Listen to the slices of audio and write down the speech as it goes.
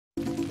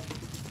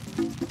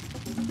If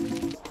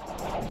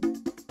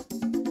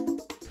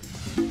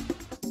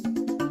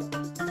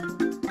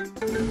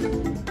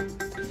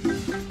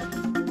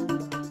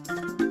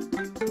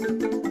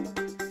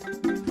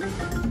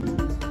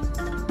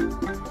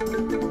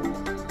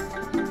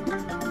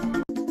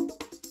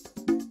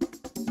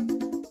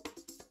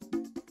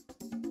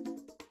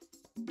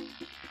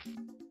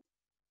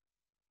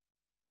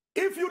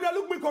you dey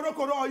look me koro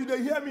or you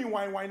dey hear me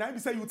whine, I be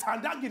say you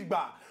tanda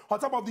gidigba on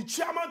top of the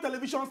chairman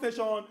television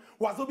station,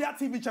 Wazobia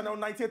TV channel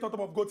 98 on top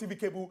of Go TV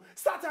cable,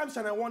 StarTimes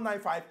channel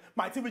 195,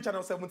 my TV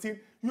channel 17,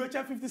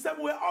 UHF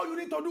 57, where all you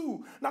need to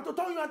do now to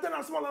turn your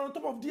antenna small on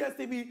top of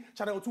DSTV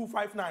channel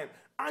 259.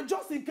 And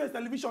just in case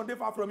television dey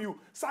far from you,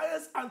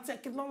 science and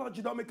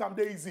technology don't make them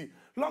dey easy.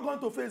 Log on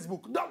to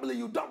Facebook,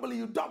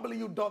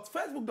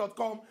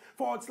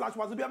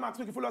 www.facebook.com/Wazobia Max.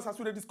 Make you follow us as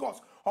we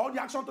discuss all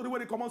the action to the way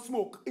they come on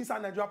smoke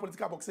inside Nigeria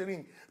political boxing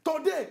ring.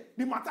 Today,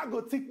 the matter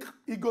go thick,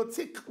 it go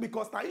thick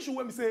because the issue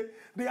when we say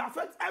they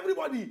affect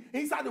everybody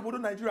inside the border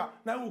Nigeria.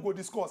 Now we go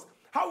discuss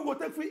how we go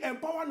take free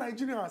empower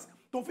Nigerians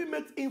to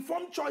make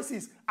informed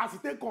choices as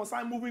it take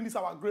concern moving this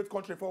our great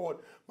country forward.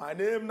 My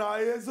name now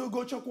is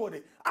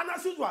Gochokwode. And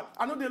as usual,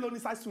 I know they alone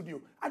inside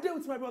studio. I deal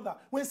with my brother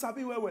when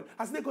Sabi well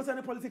as they concern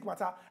the political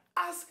matter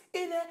as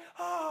in a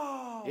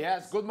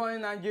Yes, good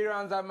morning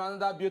Nigerians. I'm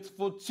another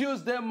beautiful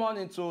Tuesday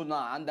morning to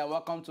now, and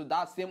welcome to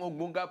that same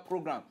Ogbonga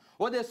program.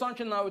 What they're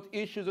sunshine now with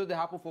issues that they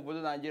happen for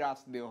both Nigeria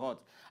as they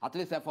hot. At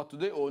least for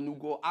today,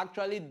 Onugo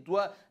actually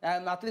dwell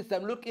at least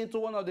look into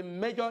one of the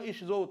major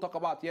issues we'll talk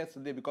about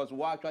yesterday because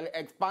we'll actually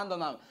expand on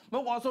them.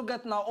 But we'll also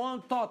get our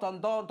own thought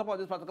on top of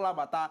this particular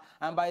matter,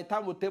 and by the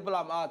time we table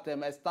them out,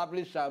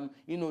 establish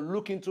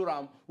look into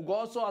them, we'll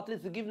also at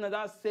least give them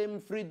that same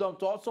freedom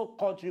to also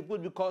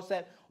contribute because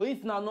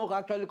if now no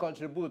actually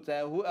contribute,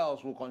 who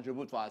else will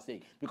contribute for our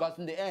sake? Because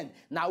in the end,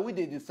 now we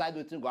decide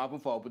what will happen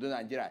for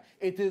Nigeria.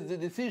 It is the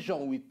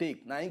decision we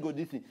take. Now you go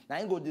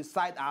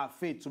decide our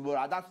fate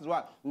tomorrow. That is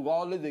why we will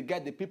always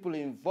get the people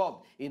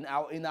involved in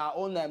our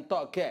own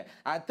talk here.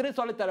 And 3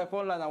 solid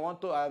telephone line. I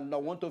want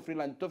to free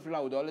line. To free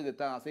line with always the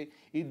time. I say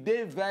it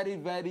they very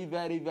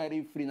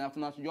free. Now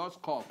just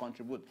call,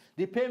 contribute.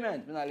 The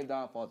payment when I leave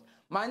down first.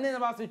 My name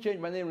never to change.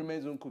 My name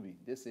remains Unkubi.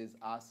 This is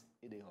As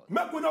Edey.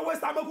 Make we no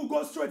waste time. Make we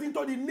go straight into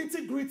the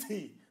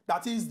nitty-gritty.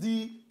 That is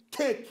the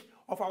cake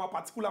of our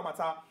particular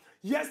matter.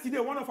 Yesterday,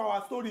 one of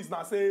our stories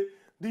now say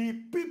the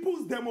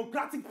People's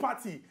Democratic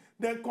Party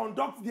then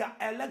conduct their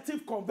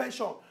elective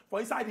convention for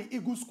inside the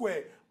Eagle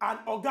Square, and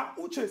Oga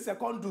Uche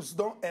Secondus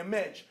don't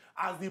emerge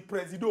as the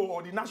president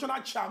or the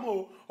national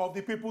chairman of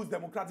the People's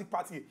Democratic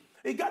Party.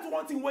 He got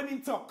one thing when he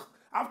talk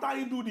after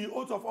he do the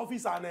oath of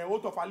office and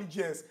oath of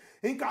allegiance.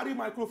 He carry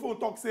microphone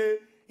talk say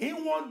he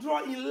won't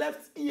draw in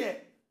left ear,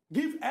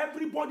 give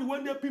everybody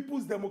when the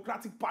People's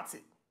Democratic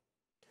Party.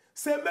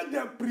 Say make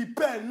them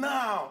prepare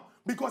now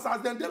because as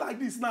they like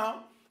this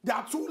now. There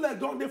are 2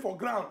 legs down there for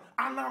ground,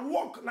 and I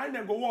walk, now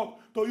them go walk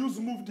to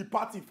move the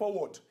party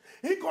forward.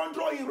 He can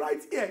draw in right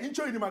ear, he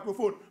show you the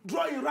microphone,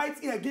 draw in right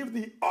ear, give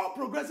the All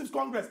Progressives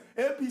Congress,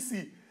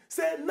 APC.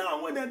 Say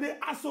now when they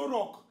Aso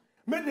Rock,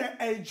 may they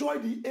enjoy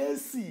the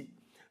AC,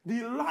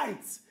 the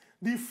lights,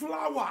 the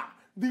flower,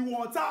 the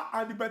water,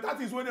 and the better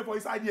things when they for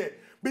inside here.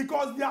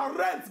 Because their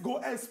rent go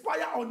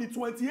expire on the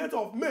 28th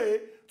of May,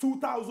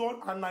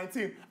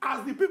 2019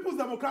 as the People's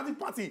Democratic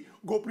Party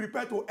go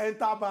prepare to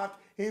enter back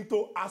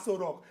into Aso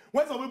Rock.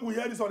 When some people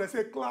hear this one, they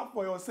say, clap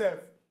for yourself.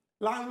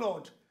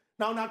 Landlord.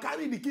 Now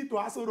carry the key to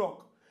Aso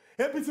Rock.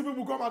 APC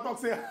people come and talk,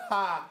 say,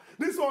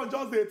 this one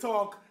just they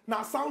talk.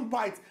 Now sound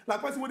bite.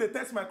 Like person when they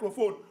test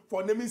microphone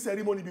for naming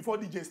ceremony before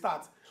DJ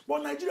starts.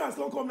 But Nigerians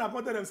don't come and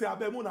tell them, say,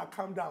 Abemona,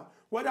 calm down.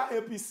 Whether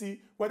APC,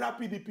 whether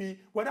PDP,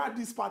 whether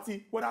this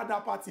party, whether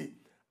that party.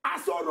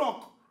 Aso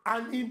Rock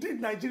and indeed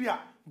Nigeria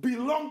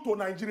belong to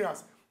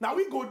Nigerians. Now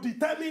we go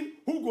determine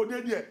who go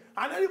there.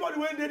 And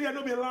anybody when there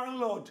no be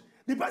landlord.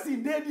 The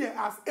person there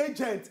as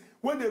agent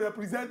when they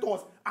represent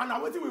us. And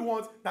now what we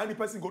want, now the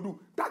person go do.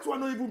 That will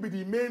not even be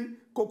the main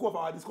cocoa of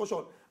our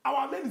discussion.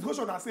 Our main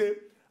discussion I say,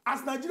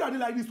 as Nigeria did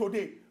like this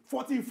today,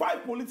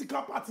 45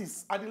 political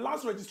parties at the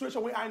last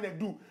registration where INEC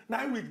do,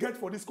 now we get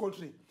for this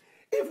country.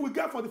 If we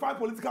get 45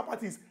 political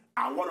parties,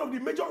 and one of the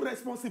major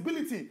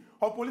responsibility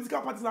of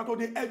political parties are to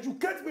they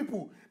educate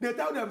people. They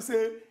tell them,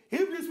 say,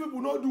 if these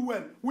people don't do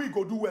well, we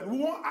go do well. We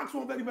want to ask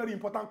one very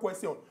important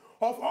question.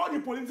 Of all the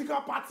political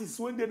parties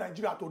when they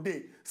Nigeria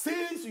today,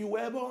 since you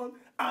were born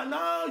and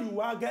now you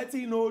are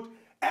getting old,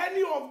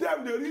 any of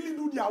them, they really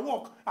do their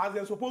work as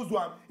they're supposed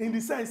to, in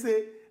the sense,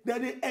 say, that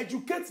they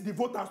educate the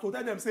voters to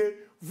tell them, say,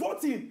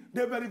 voting,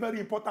 they're very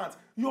important.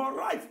 Your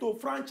right to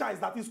franchise,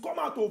 that is come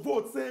out to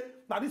vote, say,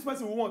 that this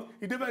person we want,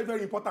 it's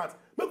very important.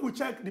 Make we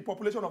check the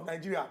population of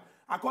Nigeria.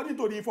 According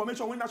to the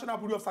information when National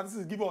Bureau of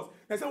Statistics give us,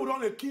 they say we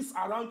don't kiss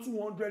around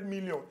 200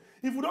 million.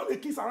 If we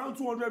don't kiss around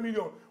 200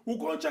 million, we'll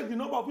go check the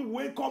number of people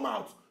who come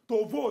out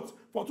to vote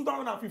for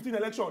 2015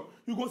 election.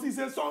 You go see,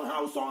 say,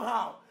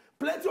 somehow.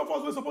 Plenty of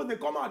us were supposed they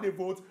come out, they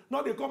vote,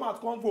 not they come out,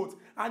 come vote.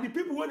 And the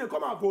people when they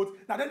come out vote,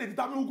 now then they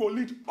determine who go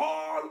lead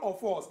all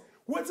of us.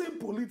 What in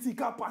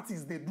political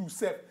parties they do,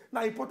 self?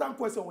 Now, important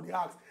question when they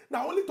ask.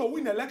 Now, only to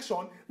win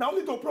election, now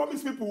only to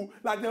promise people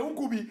like the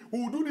Unkubi,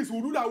 who will do this,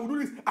 who will do that, who will do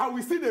this, and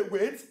we see they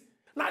wait.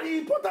 Now, the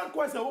important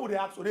question what they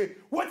ask today,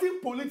 what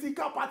in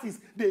political parties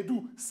they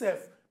do, self?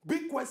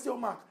 Big question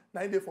mark,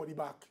 now they for the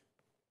back.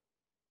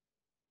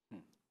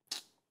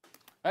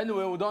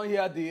 Anyway, we don't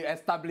hear the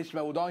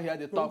establishment, we don't hear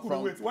the talk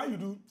from... Wait, why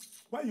you,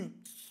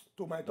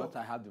 to my talk? Don't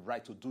I have the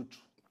right to do...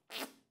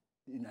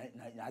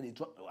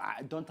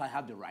 Don't I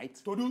have the right?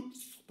 To do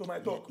to my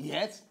talk?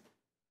 Yes.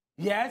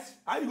 Yes.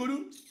 How you go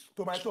do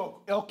to my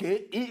talk?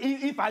 Okay.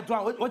 If I do,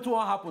 what will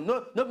happen?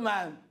 No,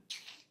 man.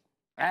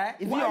 Why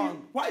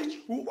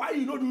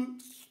you don't do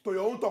to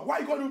your own talk? Why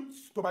you go do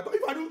to my talk?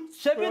 If I do,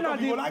 shaping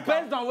on the like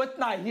based on what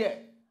I hear,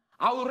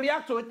 I will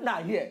react to what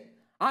I hear,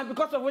 and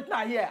because of what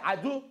I hear, I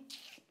do.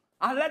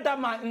 And let that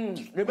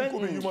man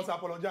remain. You must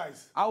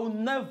apologize. I will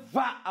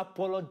never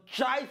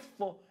apologize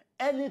for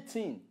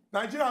anything.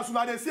 Nigerians, so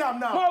now they see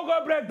I'm now. No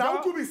go break down.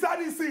 Now could be sad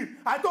in scene.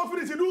 I thought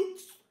finish. You do.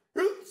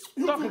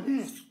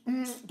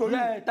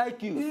 Yeah,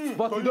 thank you.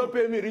 But you don't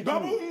pay me rich.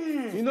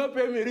 You don't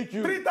pay me rich.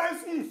 3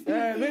 times.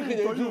 Yeah, make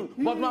it do.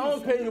 But my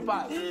own pay you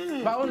pass.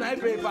 My own I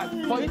pay you pass.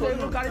 For you to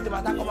even carry the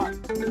matter come back.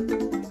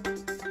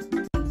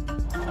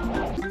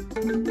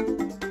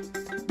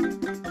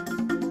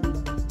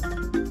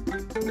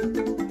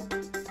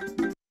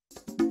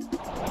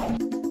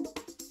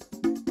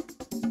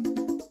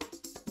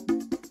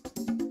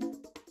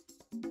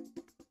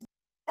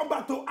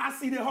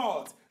 The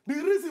heart. The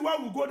reason why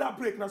we go that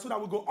break now so that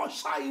we go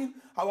usher in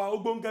our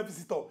Ogbonge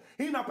visitor.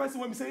 In a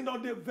person when we say,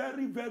 they're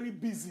very, very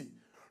busy.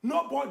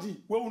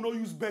 Nobody will not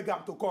use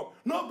beggar to come.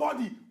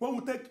 Nobody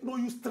will take no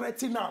use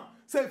threaten now.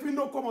 Say if you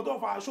don't come out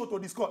of our show to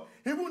discuss.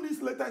 Even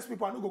these latest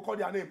people are not going to call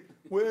their name.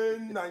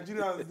 When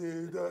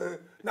Nigerians,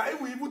 now if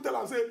we even tell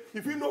them, say,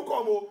 if you don't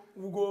come,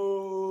 we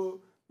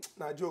go.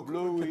 Nah, joke.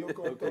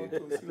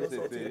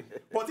 Okay.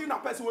 But in a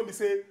person when we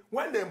say,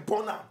 when they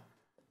born her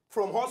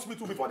from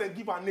hospital before they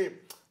give her name,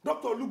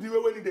 doctor look the way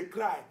when they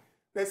cry.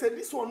 They say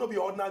this one not be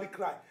ordinary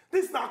cry.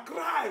 This not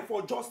cry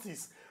for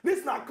justice.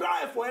 This not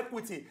cry for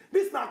equity.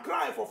 This not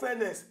cry for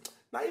fairness.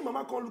 Now if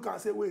mama come look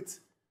and say, wait,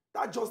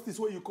 that justice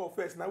where you call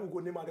first, now we go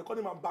name her. They call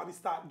him a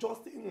barrister.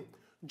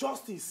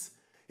 Justice.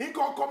 He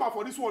can't come out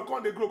for this world,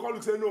 can't they grow, can't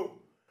look say no.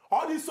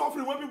 All this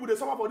suffering when people they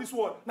suffer for this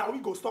world, now we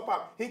go stop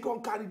him. He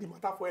can't carry the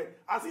matter for him.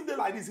 As if they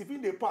like this, if he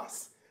they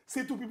pass,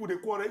 say two people they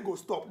quarrel, he go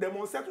stop. They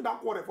must settle that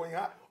quarrel for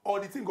him, or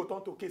the thing go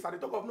turn to case. And they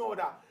talk of no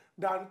other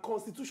than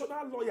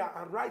constitutional lawyer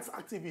and rights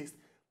activist,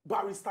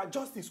 Barrister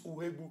Justice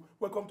Uhebu.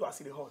 Welcome to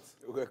Asile Hot.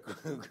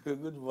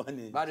 Good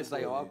morning. Barrister,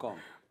 you're welcome.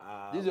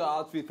 This is your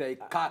outfit, a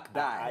cock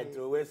die. I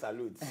throw away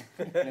salutes.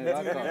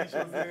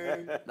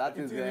 That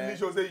is really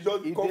shows you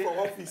just come from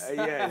office.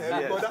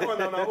 Yes. Because that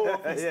one on our own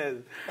office. Yes.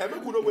 And we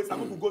could not wait,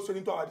 we could go straight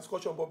into our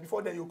discussion, but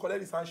before then you collect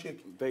this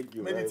handshake. Thank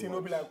you. Many things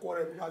will be like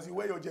quarrel as you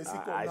wear your jersey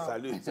now. I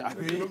salute.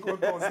 You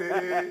don't come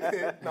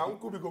say, now we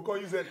could go call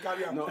you that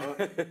carry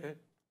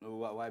No,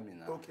 why me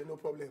now? Okay, no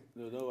problem.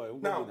 No worry.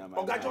 Now,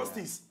 Oga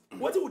Justice,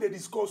 what would they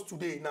discuss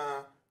today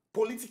now?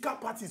 Political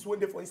parties when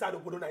they for inside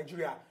of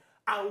Nigeria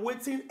and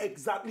waiting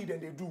exactly then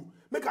they do.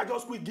 Make I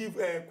just give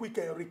a quick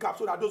recap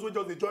so that those who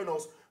just they join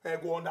us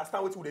go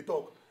understand what they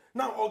talk.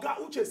 Now, Oga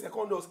Uche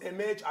Secondos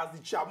emerged as the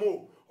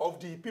chairman of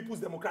the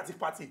People's Democratic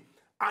Party.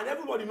 And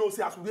everybody knows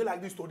as we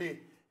like this today,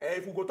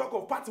 if we go talk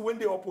of party when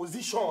they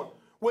opposition,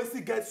 we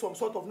still get some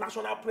sort of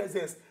national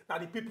presence now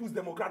the People's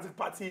Democratic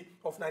Party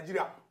of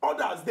Nigeria.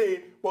 Others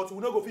they, but we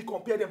not go fit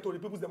compare them to the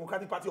People's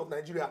Democratic Party of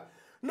Nigeria.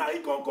 Now he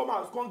can't come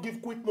out, can't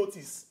give quick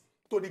notice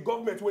to the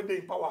government when they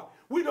in power.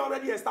 We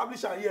already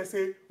established and here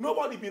say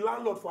nobody be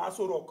landlord for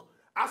Aso Rock.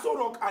 Aso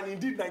Rock and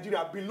indeed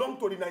Nigeria belong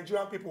to the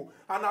Nigerian people.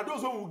 And now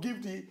those who will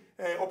give the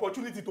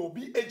opportunity to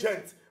be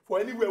agents for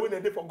anywhere when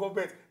they for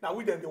government, now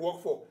we then they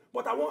work for.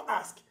 But I want to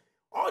ask,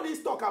 all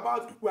this talk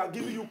about we are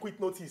giving you quick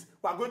notice,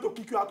 we are going to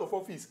kick you out of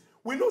office.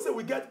 We know say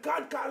we get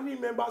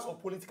card-carrying members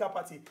of political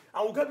party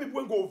and we get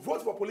people who go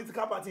vote for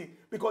political party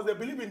because they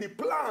believe in the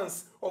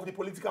plans of the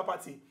political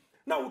party.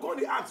 Now we're going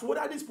to ask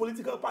whether these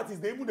political parties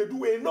they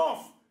do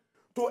enough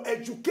to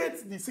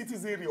educate the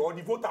citizenry or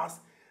the voters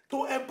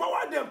to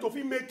empower them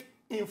to make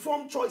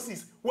informed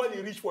choices when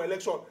they reach for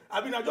election. I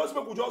mean, I just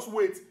make we just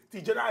wait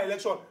till general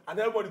election and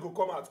everybody go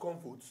come out, come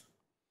vote.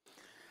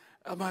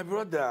 My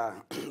brother,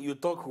 you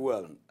talk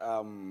well.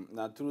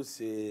 Now true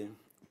say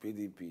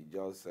PDP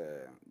just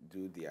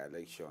do the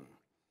election.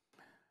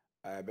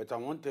 But I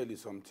want to tell you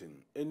something.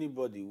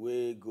 Anybody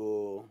will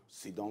go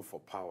sit down for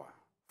power,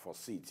 for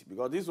seat,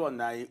 because this one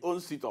now his own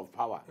seat of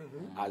power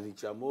as the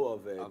chairman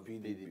of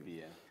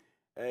PDP.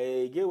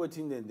 Get what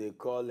thing then they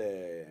call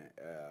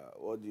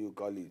what do you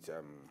call it?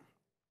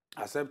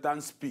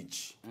 Acceptance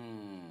speech.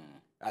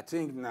 I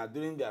think now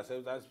during the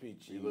acceptance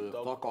speech you will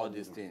talk all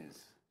these things.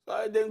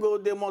 So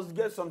they must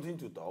get something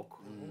to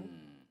talk.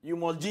 You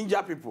must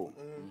ginger people.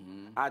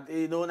 And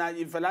you know,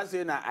 if I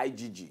say na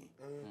IGG,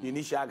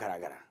 initial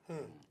gara.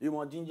 You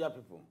must ginger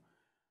people.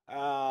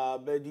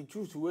 But the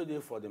truth where they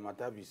for the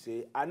matter we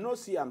say, I know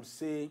see I'm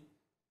say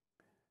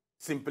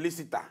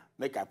simpliciter,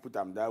 make I put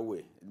them that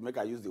way, make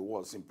I use the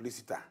word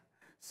simpliciter,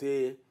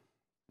 say,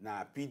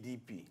 na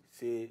PDP,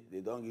 say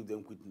they don't give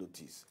them quick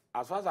notice.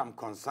 As far as I'm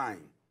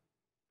concerned,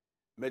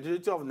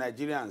 majority of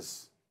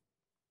Nigerians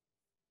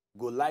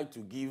go like to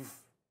give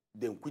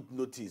them quick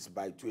notice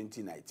by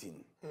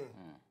 2019.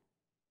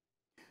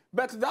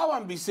 But that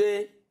one be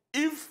say,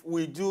 if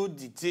we do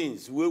the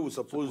things we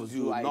supposed to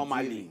do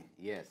normally,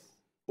 yes.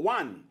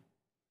 One,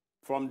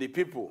 from the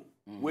people,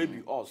 will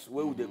be us,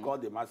 where would they call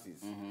the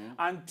masses.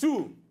 And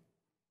two,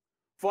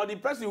 for the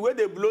person where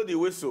they blow the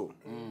whistle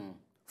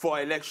for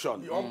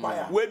election,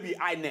 will be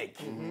INEC.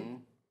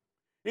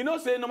 You know,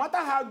 say no matter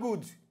how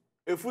good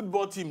a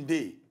football team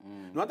they,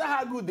 no matter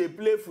how good they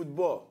play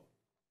football,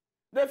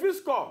 they feel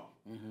score.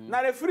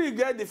 Now the referee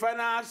get the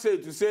final say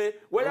to say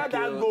whether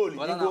that goal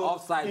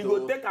he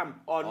go take him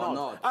or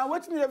not. And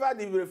whatever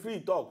the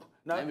referee talk.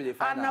 Now,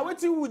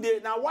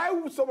 and now why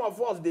would some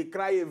of us they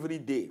cry every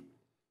day?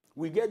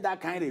 We get that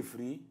kind of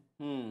referee.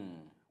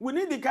 We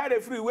need the kind of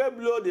referee where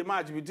blow the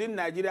match between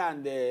Nigeria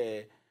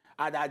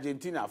and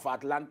Argentina for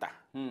Atlanta.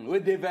 Where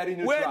they very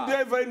neutral. Where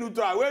they very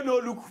neutral. Where no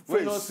look face.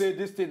 We not say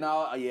this thing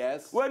now,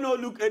 yes. Where no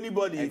look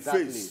anybody in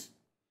face.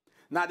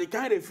 Now the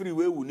kind of free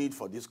way we need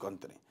for this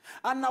country.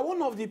 And now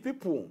one of the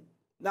people,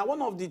 now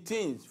one of the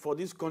things for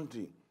this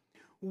country,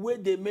 where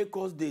they make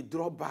us they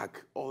draw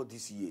back all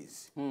these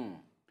years.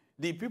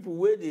 The people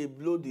where they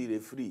blow the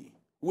referee,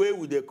 where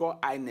would they call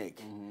INEC,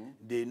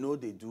 they know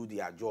they do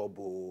their job,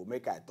 or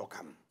make I talk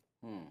them.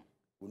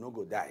 We no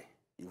go die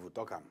if we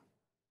talk them.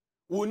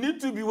 We need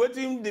to be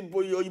waiting the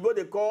what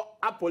they call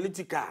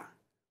apolitical.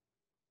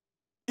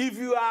 If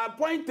you are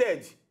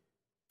appointed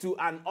to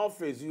an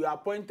office, you are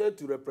appointed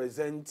to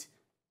represent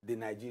the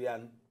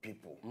Nigerian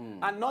people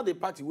and not the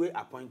party will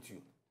appoint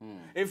you.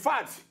 In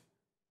fact,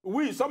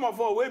 some of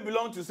us, we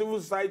belong to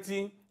civil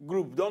society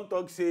group, don't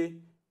talk, say,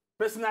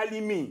 personally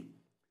me.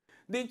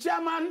 The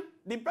chairman,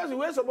 the person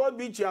who is supposed to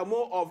be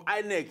chairman of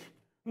INEC,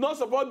 not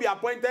supposed to be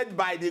appointed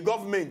by the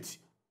government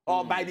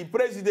or by the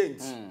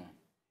president.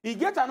 He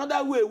get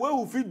another way where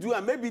we fit do,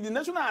 and maybe the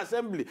National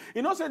Assembly.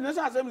 You know, say the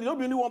National Assembly, not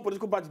be only one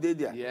political party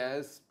there.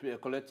 Yes,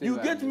 collective. You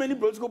get many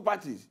political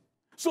parties.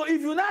 So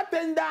if you not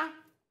tender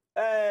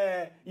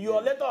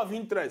your letter of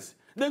interest,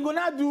 they go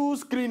now do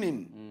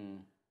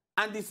screening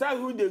and decide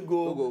who they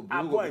go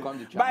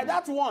appoint. By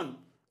that one,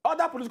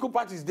 other political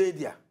parties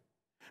there.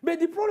 But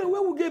the problem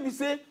where we get is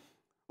say,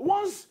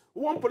 once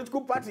one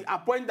political party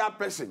appoint that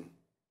person,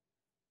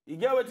 you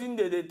get what in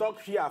they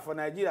talk here for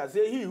Nigeria,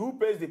 say he who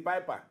pays the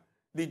piper,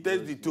 they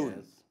test the tone.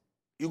 Yes.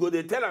 You go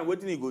they tell him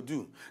what he go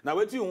do. Now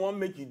what you want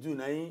make you do,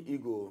 now he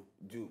go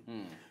do.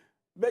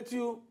 But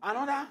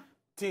another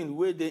thing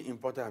where they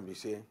important we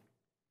say,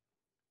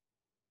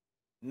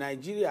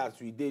 Nigeria as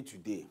we day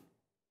today,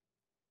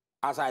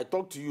 as I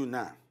talk to you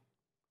now,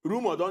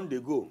 rumor don't they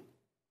go.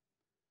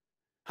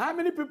 How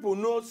many people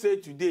know say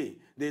today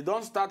they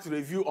don't start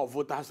review of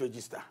voters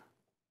register?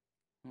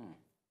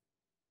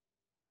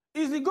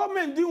 Is the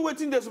government doing what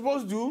they're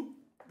supposed to do?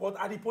 But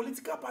are the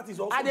political parties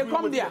also doing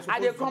what they're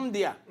supposed to do? Come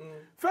there.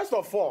 First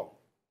of all,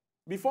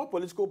 before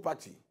political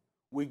party,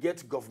 we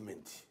get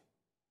government.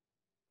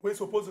 We're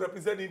supposed to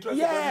represent the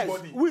interest of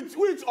everybody.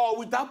 With or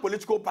without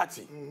political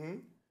party.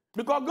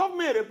 Because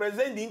government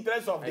represents the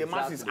interests of the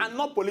masses and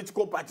not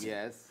political party.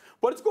 Yes.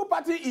 Political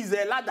party is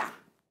a ladder.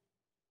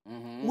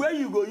 Where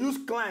you go use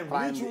climb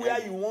reach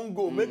where you won't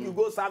go, make you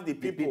go serve the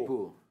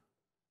people.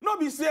 No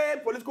be say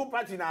political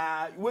party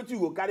na what you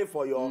go carry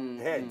for your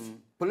head.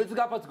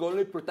 Political party can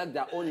only protect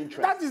their own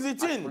interests. That is the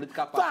thing.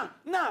 So,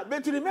 now,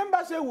 but remember,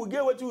 say we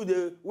get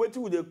what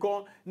they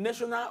call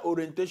National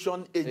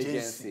Orientation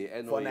Agency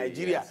for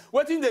Nigeria. Yes.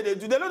 What thing they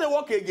do? They know they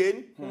work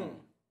again.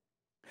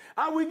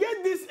 And we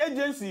get this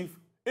agency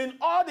in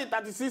all the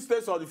 36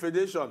 states of the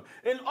federation,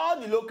 in all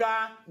the local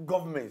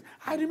governments.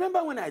 I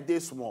remember when I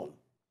did small,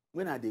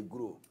 when I did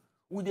grow,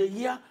 we they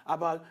hear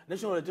about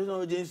National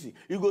Orientation Agency.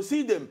 You go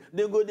see them,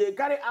 they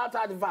carry out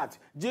advert,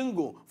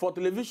 jingle for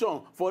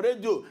television, for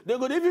radio. They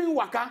go even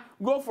waka,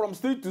 go from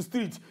street to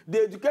street.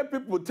 They educate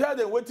people, tell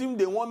them what thing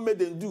they want make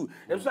them do.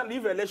 Especially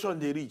if election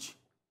they reach.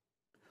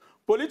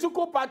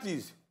 Political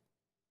parties,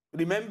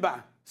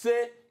 remember,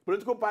 say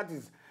political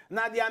parties.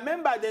 Now their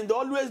members, then they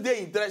always they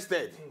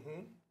interested.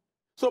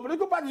 So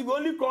political parties go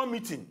only call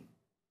meeting,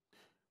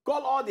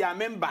 call all their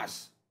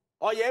members.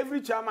 Or every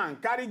chairman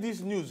carry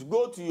this news,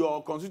 go to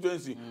your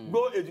constituency,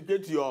 go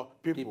educate your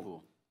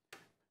people.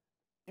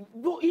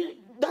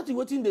 That is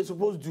what they're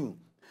supposed to do.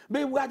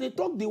 But where they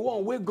talk the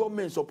one where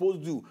government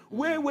supposed to do,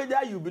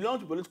 whether you belong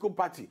to political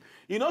party,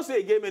 you know say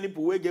again many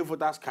people get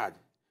voters card,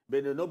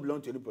 but they don't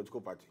belong to any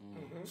political party.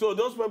 So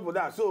those people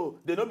that, so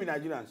they don't be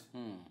Nigerians.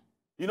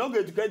 You don't go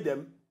educate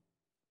them.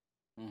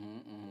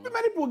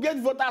 Many people get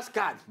voters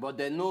card, but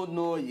they don't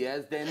know.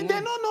 Yes, they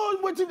don't know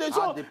what they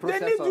so they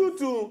need you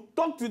to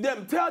talk to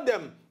them, tell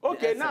them.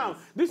 Okay, now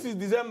this is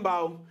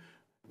December.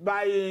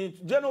 By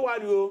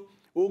January,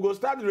 we'll go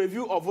start the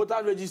review of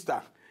voter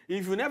register.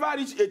 If you never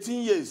reach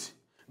 18 years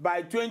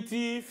by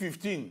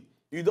 2015,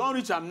 you don't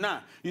reach them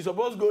now. You're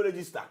supposed to go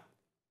register.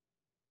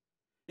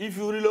 If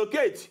you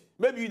relocate,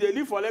 Maybe they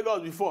live for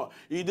Lagos before.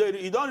 You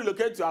don't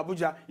relocate to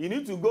Abuja. You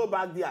need to go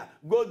back there,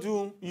 go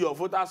do your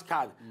voters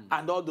card,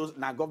 and all those.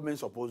 Now government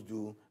supposed to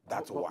do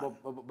that one.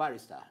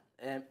 Barrister,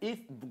 if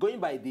going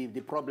by the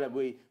problem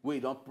we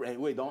don't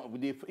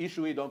the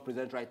issue we don't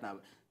present right now,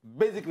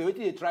 basically what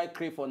they try to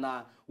create for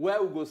now,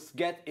 where we go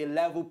get a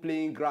level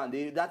playing ground.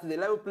 That is a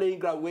level playing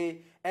ground where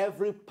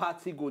every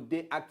party go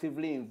they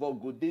actively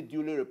involved, go they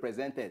duly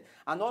represented,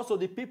 and also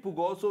the people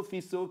go also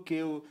feel so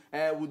okay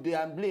with the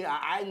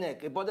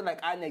INEC, a body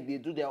like INEC, they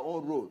do their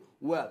own role.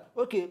 Well,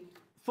 okay,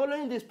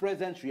 following this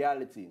present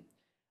reality,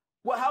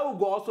 well, how we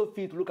go also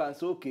fit look and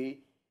say, okay,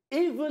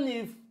 even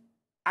if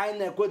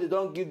INEC, where they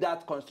don't give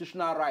that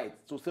constitutional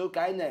right to say,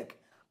 okay, INEC,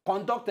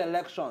 conduct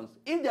elections,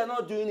 if they're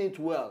not doing it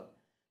well,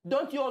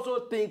 don't you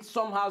also think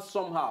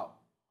somehow,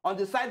 on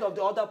the side of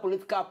the other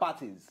political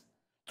parties,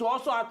 to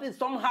also at least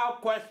somehow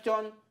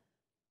question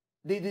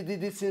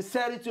the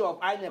sincerity of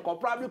INEC, or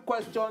probably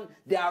question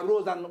their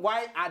roles and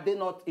why are they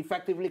not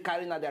effectively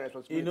carrying out their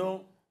responsibility? You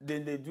know,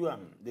 then they do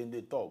then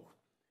they talk.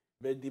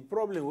 But the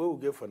problem we will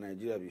get for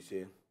Nigeria, we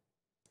say,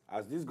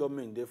 as this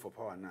government there for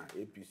power now,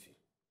 APC,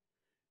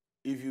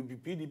 if you be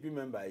PDP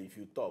member, if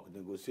you talk,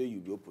 they go say you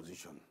be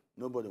opposition.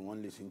 Nobody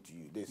won't listen to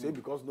you. They say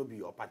because no be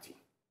your party.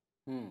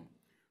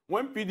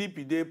 When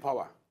PDP dey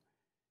power,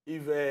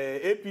 if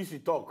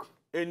APC talk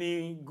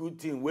any good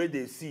thing where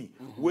they see,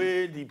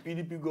 where the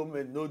PDP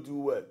government no do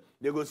well,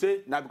 they go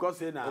say, now because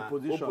say na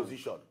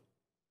opposition.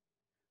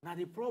 Now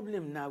the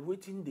problem now,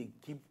 waiting they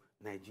keep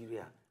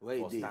Nigeria where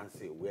for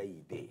standstill, where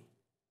he dey.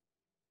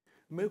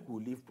 Make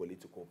we leave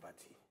political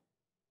party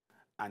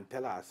and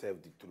tell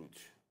ourselves the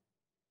truth.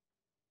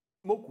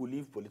 Make we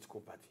leave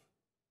political party.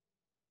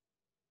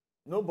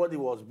 Nobody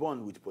was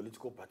born with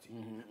political party.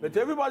 But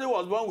everybody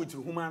was born with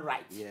human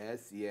rights.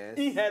 Yes.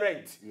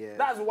 Inherent. Yes.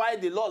 That's why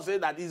the law says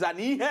that it's an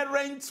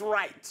inherent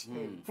right.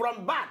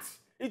 From birth,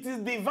 it is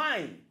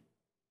divine.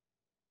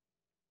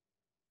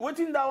 What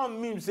in that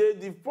one means, say,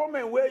 the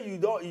problem where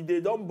they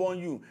don't born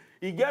you,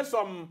 you get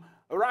some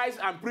rights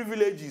and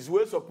privileges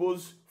where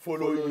suppose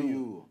follow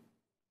you.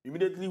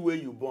 Immediately where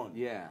you born.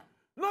 Yeah.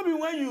 No be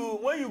when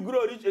you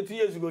grow reach 80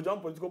 years, you go join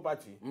political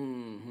party.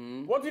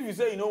 What if you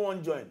say you don't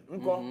want to join?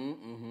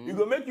 You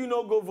go make you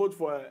not go vote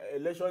for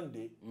election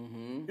day.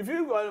 If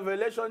you go for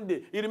election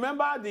day, you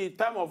remember the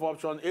time of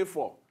option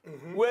A4,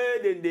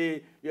 where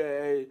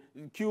they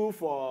queue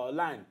for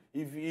line.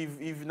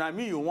 If na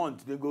me you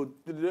want, they go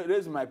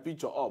raise my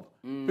picture up.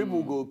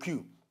 People go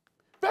queue.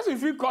 First,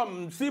 if you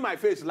come see my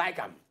face, like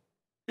him,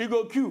 he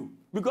go queue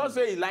because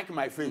say he like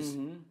my face.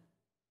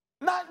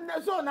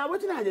 Now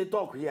what did they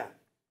talk here?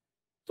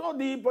 So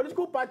the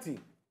political party,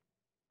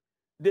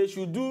 they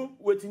should do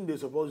what they're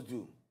supposed to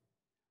do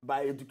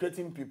by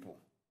educating people.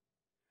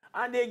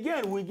 And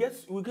again, we get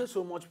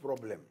so much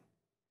problem.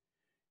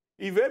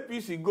 If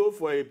APC go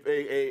for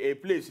a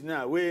place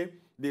now where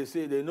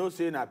they know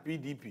say na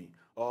PDP,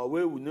 or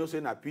where we know say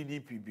na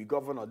PDP be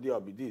governor there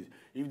or be this,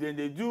 if then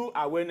they do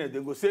awareness,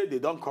 they go say they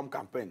don't come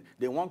campaign,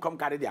 they won't come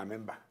carry their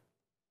member.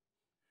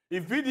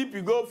 If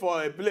PDP go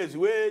for a place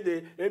where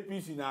the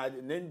APC now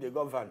then they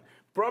govern,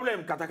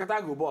 problem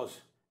katakata go boss.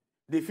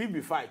 They feel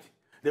be fight.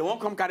 They won't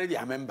come carry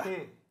their member.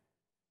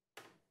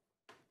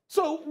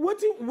 So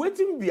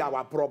waiting be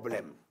our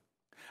problem.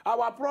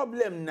 Our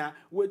problem now,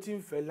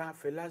 waiting fella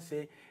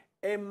say,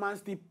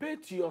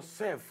 emancipate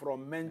yourself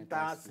from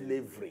mental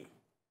slavery.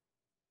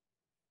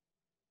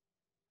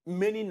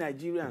 Many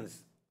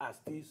Nigerians are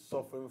still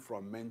suffering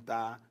from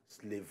mental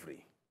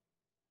slavery.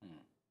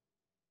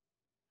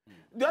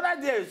 The other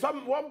day,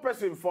 one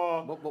person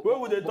for where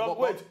would they talk?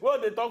 Wait, where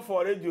would they talk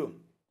for radio?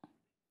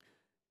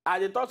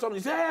 And they talk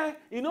something, say, hey,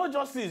 you know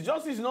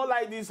justice not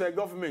like this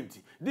government.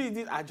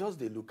 This, I just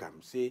they look at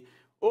him, say,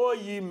 oh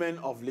ye men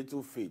of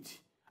little faith.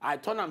 I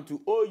turn them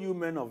to oh you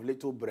men of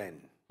little brain.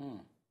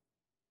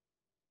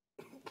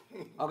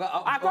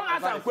 I can't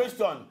ask a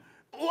question.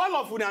 All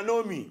of you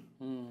know me.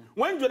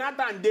 When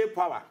Jonathan dey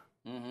power,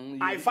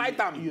 I fight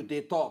them. You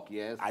they talk,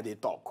 yes. I they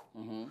talk.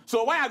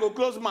 So why I go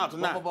close mouth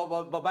now?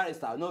 But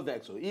Barrister, no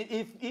vex. So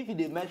if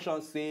they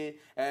mention say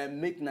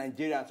make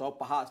Nigerians or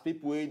perhaps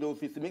people who don't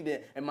fit make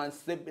them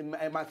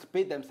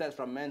emancipate themselves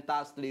from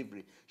mental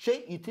slavery.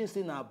 Shay, you think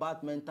saying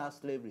about mental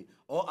slavery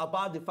or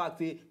about the fact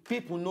that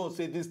people know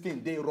say this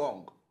thing they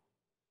wrong?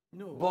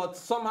 No. But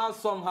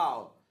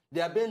somehow they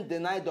are being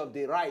denied of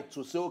the right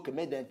to say okay,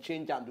 make them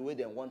change them the way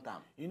they want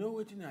them. You know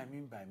what I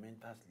mean by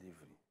mental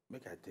slavery?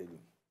 Make I tell you.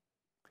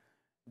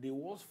 The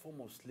worst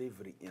form of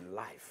slavery in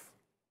life.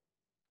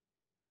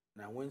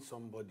 Now, when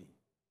somebody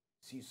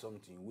sees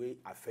something where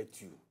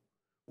affect you,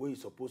 where you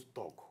supposed to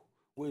talk,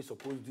 where you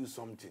supposed to do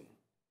something,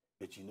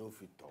 but you know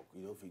if you talk,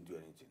 you know if you do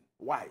anything.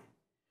 Why?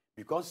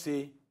 Because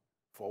say,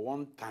 for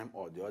one time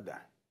or the other,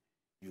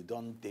 you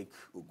don't take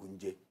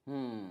Ogunje.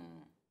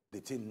 The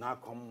thing now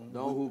come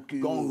hook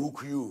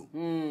you.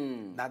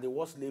 Now the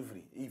worst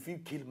slavery. If you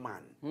kill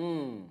man,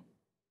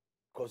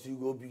 because you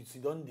go be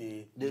don't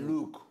they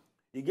look.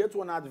 You get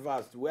one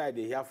adverse where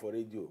they hear for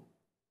radio.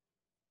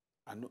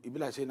 And it be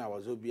like saying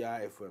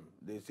Wazobia FM.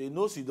 They say,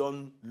 no, she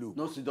don't look.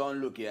 No, she don't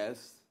look,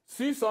 yes.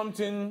 see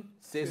something,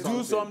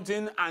 do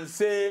something, and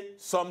say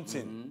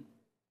something.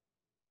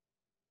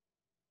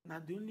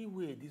 Now, the only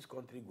way this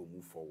country will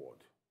move forward,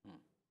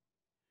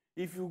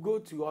 if you go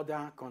to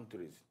other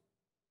countries,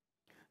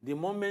 the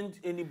moment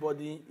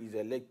anybody is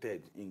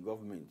elected in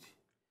government,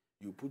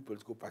 you put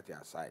political party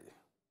aside.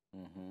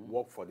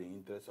 Work for the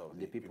interests of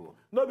the people.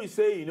 Not be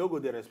say you know go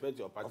they respect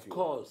your party. Of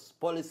course,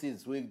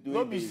 policies will do.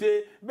 Not be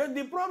say, but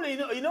the problem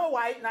you know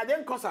why? Now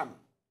then cause them.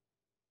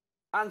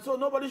 And so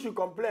nobody should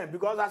complain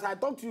because as I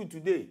talk to you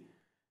today,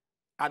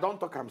 I don't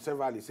talk am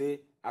severally.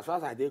 Say as far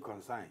as I dey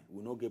concerned,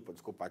 we no get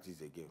political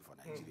parties again for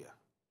Nigeria.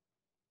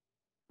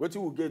 What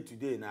you will get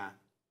today now,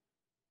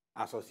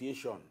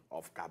 association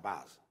of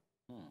cabals.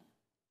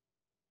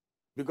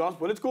 Because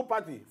political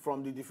party,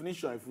 from the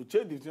definition, if you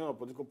change the definition of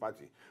political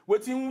party,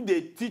 what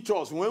they teach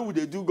us when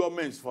we do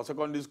governments for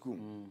secondary school,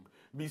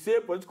 be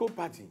say political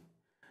party.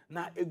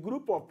 Now a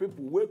group of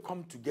people will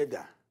come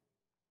together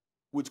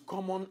with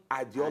common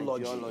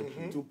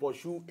ideology, to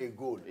pursue a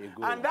goal.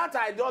 And that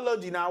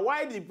ideology, now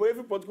why the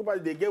every political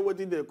party they get what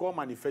they call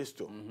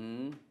manifesto.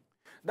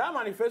 That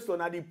manifesto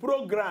now the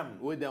program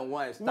where they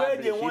want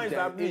to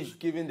establish,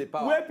 giving the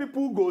power. Where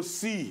people go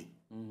see,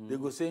 they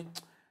go say,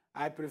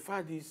 I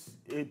prefer this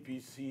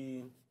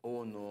APC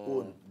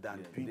owned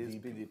than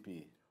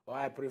PDP. Or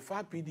I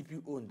prefer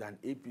PDP owned than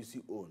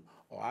APC owned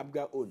or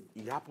ABGA owned.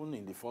 It happened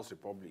in the First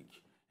Republic.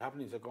 It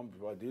happened in the Second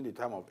Republic during the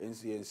time of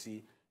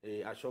NCNC,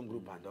 Action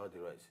Group, and all the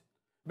rest.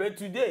 But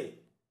today,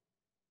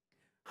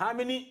 how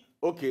many?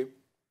 Okay,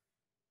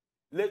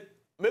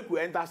 make we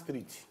enter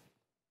street.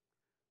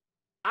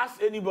 Ask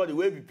anybody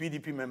where be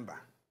PDP member,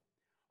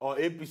 or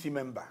APC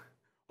member,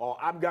 or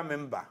ABGA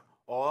member,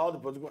 or all the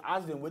political,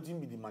 ask them what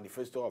be the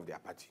manifesto of their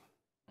party.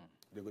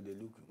 They go, they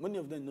look. Many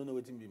of them don't know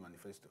what be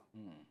manifesto.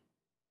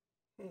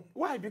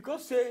 Why?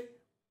 Because say,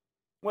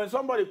 when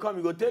somebody come,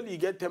 he go tell you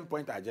get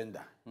 10-point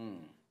agenda.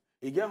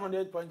 He get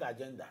 100-point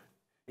agenda.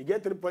 He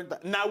get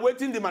 3-point. Now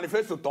waiting the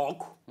manifesto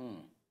talk.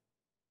 You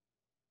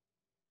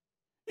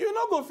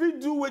not go feel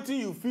do what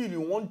you feel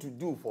you want to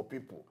do for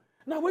people.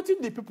 Now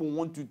waiting the people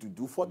want you to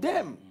do for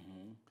them.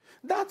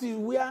 That is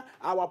where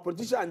our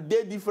politicians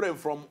they different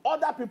from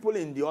other people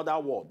in the other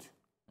world.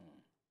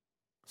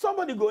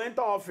 Somebody go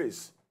enter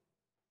office.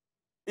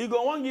 He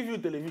go want give you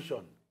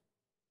television.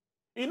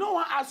 He no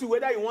one ask you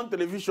whether you want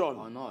television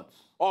or not,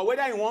 or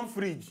whether you want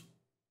fridge.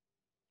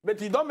 But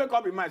he don't make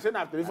up his mind. Say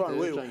na television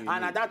way,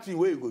 and that's the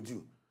way you go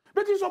do.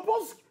 But he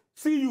supposed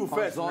see you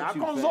first. Now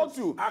consult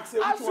you. Ask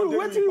you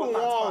what you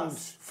want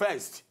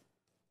first.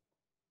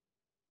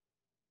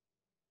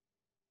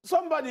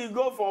 Somebody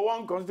go for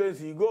one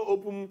constituency,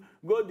 go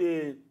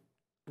they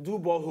do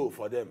borehole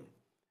for them.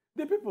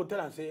 The people tell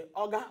and say,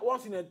 Oga, one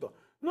senator,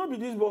 no be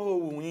this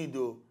borehole we need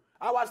though.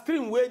 Our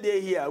stream where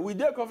they here, we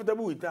they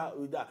comfortable with that.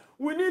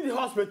 We need the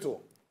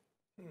hospital.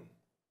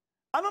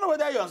 I don't know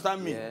whether you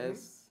understand me.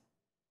 Yes.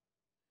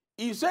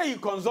 He say he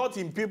consult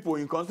in people,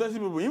 in constituency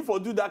people, him for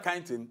do that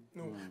kind of thing.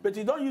 But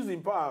he don't use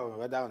him power,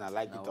 whether I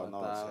like it or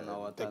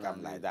not. Take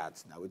him like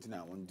that. Now what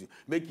I want to do.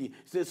 Make it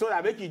so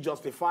that make it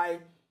justify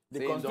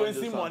the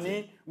constituency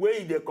money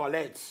where they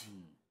collect.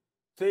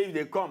 Say if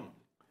they come.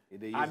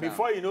 And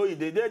before you know it,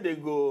 they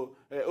go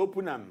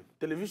open them.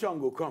 Television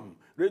go come,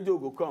 radio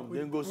go come,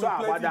 then go so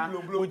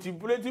with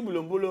plenty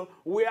bulombolo,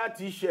 wear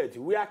t-shirt,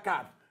 wear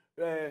cap,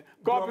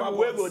 couple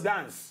wey go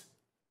dance,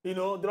 you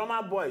know,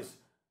 drummer boys,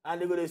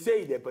 and they go to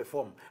say they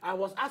perform. I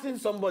was asking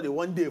somebody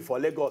one day for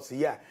Lagos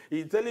here.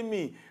 He's telling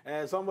me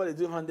somebody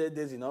do 100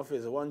 days in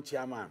office, one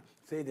chairman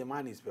say the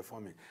man is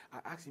performing.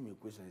 I asked him a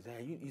question. He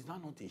said, "Is that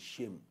not a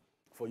shame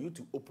for you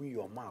to open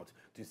your mouth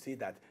to say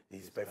that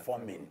he's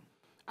performing?"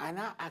 And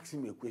I asked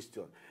him a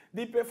question.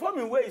 The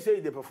performing where he say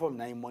they perform,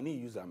 now money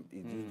use them,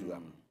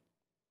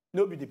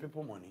 no be the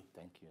people money.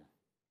 Thank you.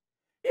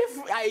 If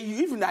I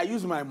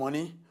use my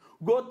money,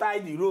 go tie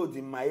the roads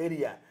in my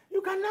area,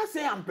 you cannot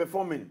say I'm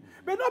performing.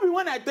 But not be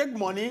when I take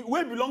money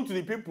where belong to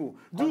the people,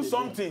 do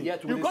something. Yeah,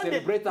 you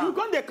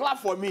can't clap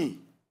for me.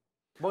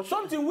 But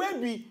something where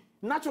be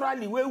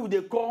naturally where would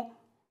they call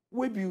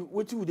what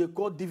would they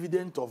call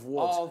dividend of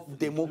what? Of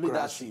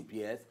democracy. Leadership,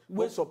 yes.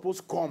 We're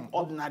supposed to come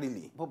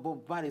ordinarily.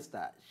 But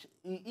barrister,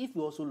 if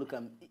you also look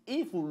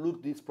if you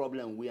look this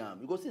problem we are,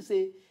 because you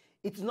say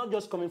it's not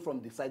just coming from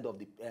the side of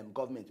the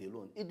government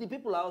alone. The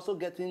people are also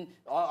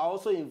are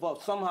also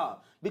involved somehow.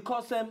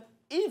 Because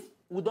if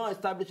we don't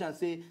establish and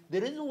say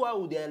the reason why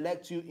would they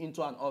elect you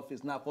into an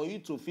office now for you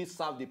to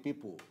serve the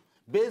people,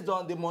 based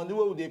on the money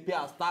where they pay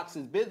as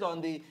taxes, based on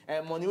the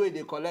money where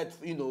they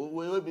collect, you know,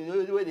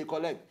 where they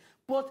collect.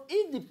 But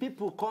if the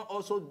people can't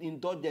also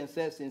indulge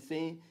themselves in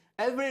saying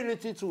every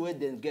little way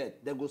they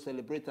get, they go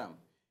celebrate them.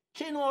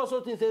 She also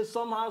thinks that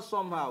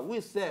somehow,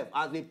 we serve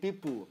as the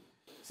people.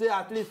 Say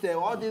at least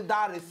all this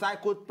that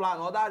recycled plan,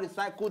 all that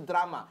recycled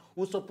drama,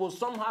 we suppose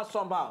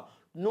somehow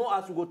know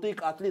as we go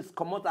take at least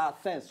come out our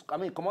sense,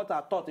 come out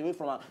our thought away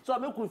from us. So I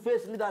make we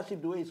face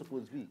leadership the way it's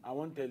supposed to be. I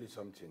want to tell you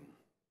something.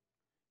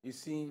 You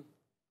see,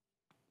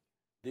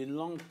 the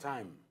long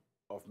time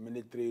of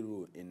military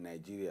rule in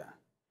Nigeria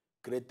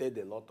created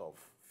a lot of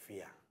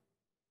fear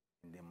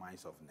in the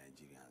minds of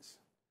Nigerians.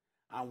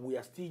 And we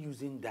are still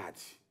using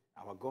that.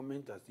 Our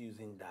government are still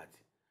using that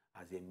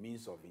as a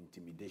means of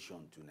intimidation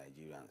to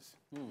Nigerians.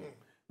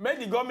 Make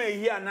the government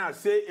here now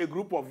say a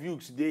group of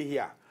youths they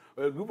here,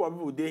 or a group of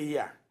people they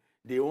here.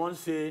 They won't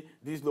say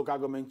this local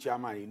government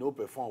chairman,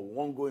 perform,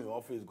 won't go in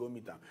office, go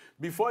meet them.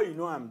 Before you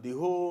know them,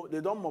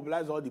 they don't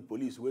mobilize all the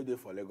police where they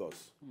for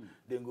Lagos.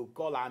 They go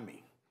call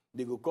army,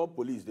 they go call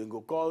police, they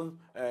go call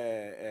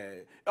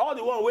all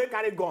the ones who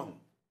carry gun.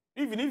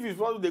 Even if it's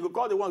possible, they go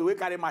call the ones who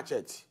carry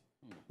machete.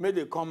 May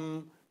they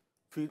come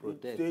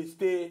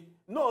stay.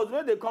 No,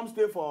 may they come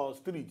stay for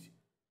street.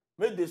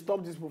 May they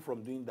stop these people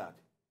from doing that.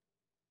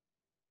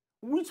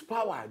 Which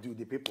power do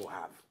the people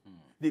have?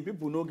 The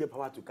people don't get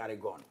power to carry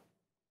gun.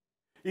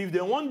 If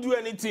they won't do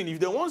anything, if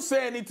they won't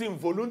say anything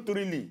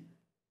voluntarily,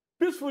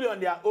 peacefully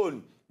on their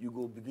own, you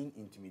go begin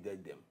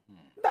intimidate them.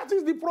 That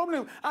is the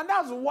problem. And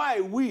that's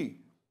why we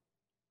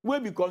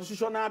be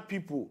constitutional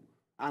people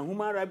and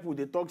human rights people,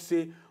 they talk,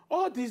 say,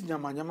 all this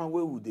nyama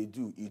where would they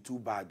do? It's too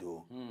bad,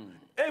 though.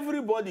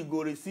 Everybody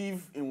go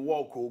receive in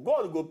work, oh.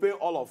 God go pay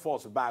all of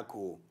us back,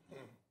 oh.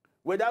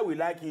 Whether we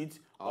like it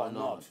or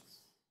not.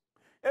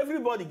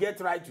 Everybody get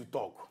right to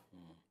talk.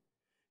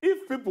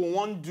 If people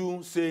want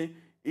to say,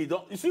 you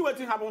see what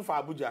happened for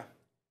Abuja?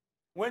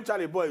 When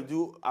Charlie Boy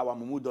do, our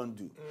Mumu don't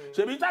do.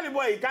 So if Charlie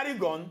Boy, he carry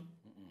gun,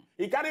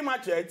 he carry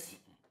machete,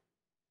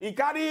 he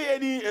carry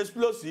any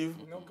explosive,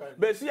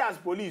 but see as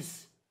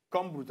police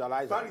come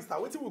brutalize. Barrister,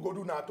 what we go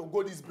do now to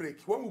go this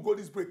break? When we go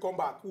this break, come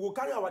back, we will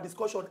carry our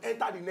discussion,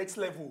 enter the next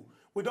level.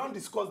 We don't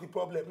discuss the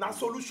problem. Now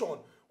solution.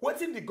 What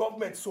the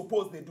government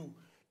suppose they do?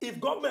 If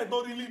government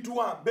don't really do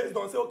one, based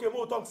on say, okay,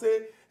 we'll talk,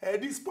 say,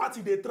 this party,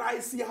 they try,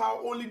 see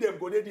how only them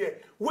go there.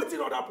 What did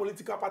other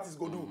political parties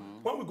go do?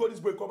 When we go this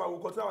break, come back, we'll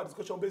continue our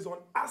discussion based on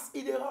as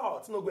it is out.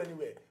 It's not go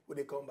anywhere when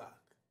they come back.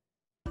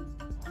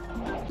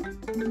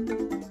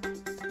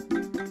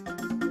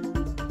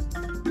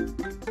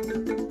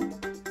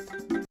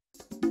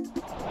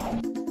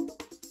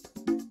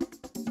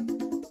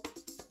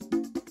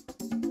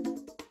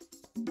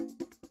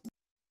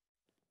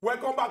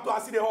 Welcome back to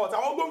Aside Hot.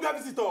 Our Ogbonge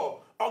visitor,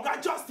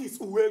 Oga Justice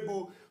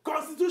Uwegbu,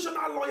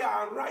 constitutional lawyer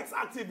and rights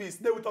activist,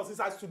 there with us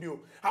inside studio.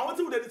 I want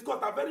to discuss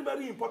a very,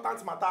 very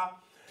important matter.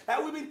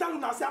 We've been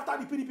telling us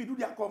after the PDP do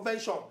their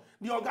convention,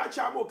 the Oga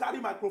Chamo carry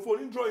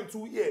microphone in drawing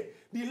 2 ear.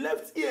 The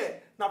left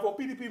ear now for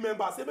PDP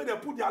members, say they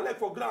put their leg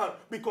for ground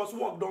because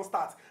work don't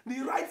start.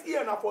 The right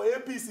ear now for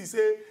APC,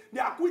 say they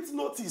are quit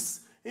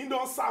notice. He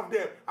don't serve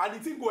them, and the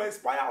thing will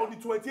expire on the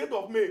 28th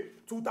of May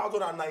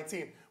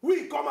 2019.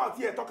 We come out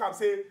here talk and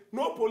say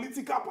no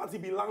political party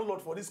be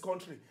landlord for this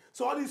country.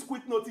 So all this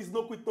quit notice,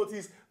 no quit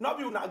notice, now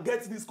we will not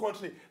get this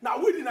country.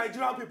 Now we the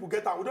Nigerian people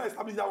get out, we don't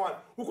establish that one.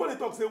 We call it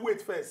talk say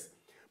wait first.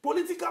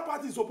 Political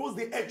parties suppose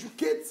they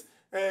educate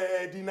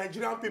the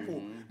Nigerian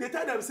people. They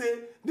tell them say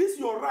this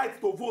your right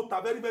to vote,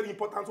 a very, very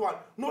important one.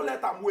 No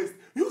let them waste.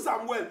 Use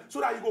them well so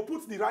that you go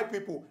put the right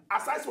people.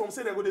 Aside from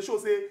saying they go they show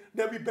say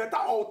there be better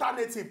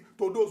alternative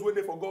to those when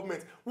they for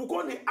government. We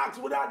can't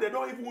ask whether they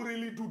don't even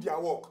really do their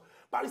work.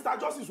 Barrister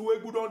Justice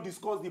Uwegbu don't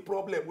discuss the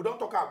problem. We don't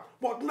talk about.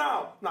 But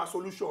now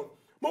solution.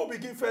 We'll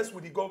begin first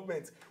with the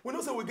government. We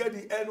know say we get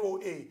the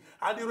NOA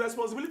and the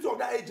responsibility of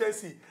that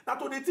agency. Now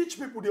to they teach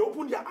people, they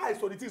open their eyes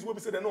to the things we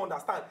say they don't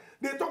understand.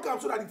 They talk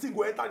so that the thing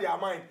will enter their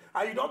mind.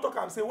 And you don't talk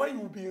and say when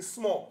you be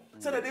small.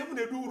 Say that even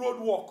they do road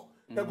work.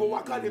 They go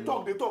work out, they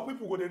talk,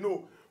 people go they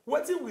know.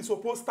 What thing we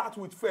suppose start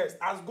with first?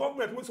 As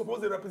government, we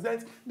suppose they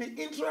represent the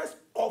interest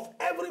of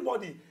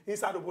everybody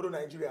inside of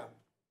Nigeria.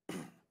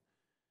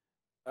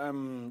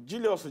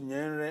 Julius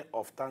Nyerere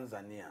of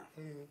Tanzania.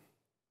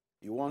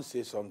 You won't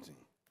say something.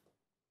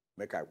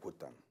 Make I put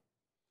them.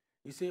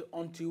 He said,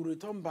 until we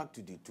return back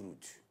to the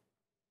truth,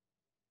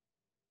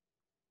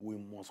 we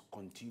must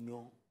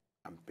continue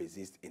and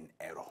persist in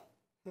error.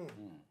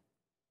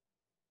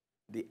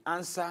 The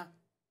answer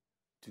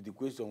to the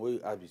question where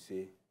you have to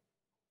say,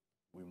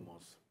 we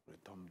must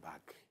return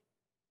back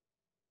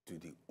to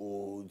the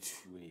old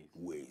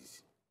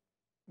ways.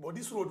 But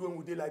this road when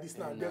we did like this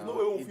now, there's no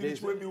way we'll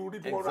finish when we will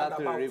read one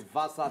roundabout. Exactly,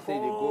 reverse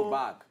thing, they go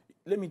back.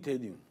 Let me tell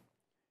you,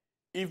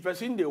 if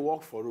person they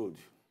walk for road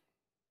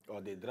or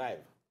they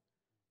drive,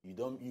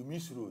 you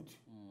miss road.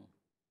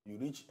 You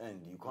reach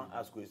end, you can't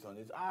ask questions.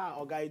 It's,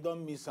 okay, you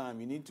don't miss him,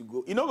 you need to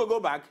go. You know go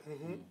back.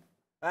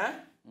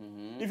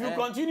 If you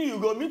continue, you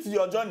go meet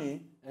your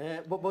journey.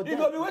 But you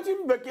go be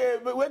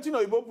waiting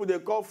or you they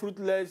call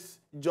fruitless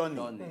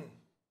journey.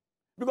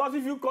 Because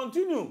if you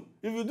continue,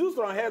 if you do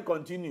strong hair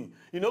continue,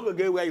 you know go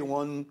get where you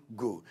want to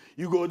go.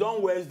 You go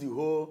don't waste the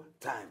whole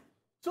time.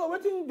 So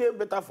waiting they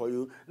better for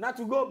you not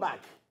to go back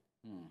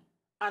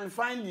and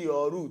find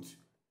your route,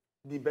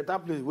 the better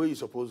place where you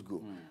supposed to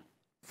go.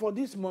 For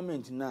this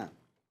moment now,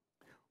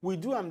 we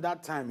do them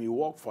that time we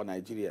work for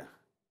Nigeria.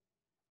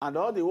 And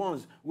all the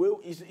ones,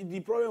 the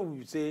problem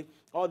we say,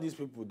 all these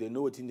people, they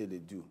know what thing they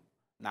do.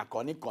 Now,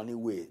 conny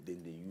way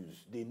then they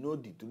use. They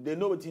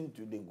know what thing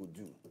they go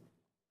do.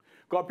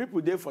 Because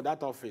people there for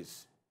that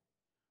office,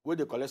 where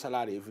they collect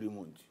salary every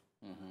month,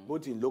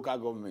 both in local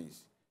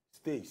governments,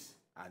 states,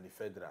 and the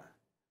federal.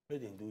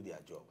 Let them do their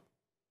job.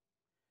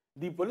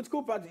 The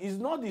political party is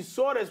not the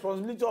sole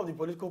responsibility of the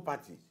political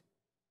parties.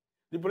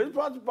 The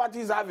political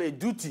parties have a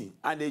duty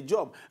and a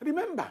job.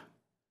 Remember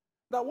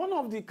that one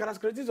of the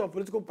characteristics of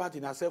political party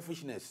is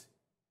selfishness.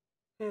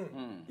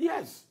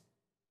 Yes.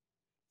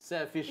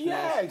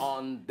 Selfishness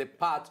on the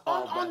part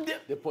of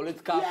the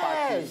political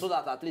party, so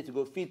that at least you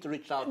go fit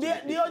reach out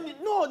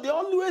to they're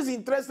always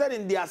interested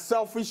in their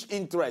selfish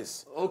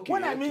interests. Okay,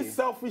 when I mean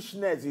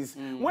selfishness is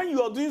when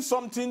you are doing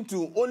something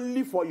to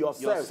only for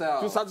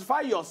yourself. To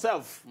satisfy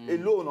yourself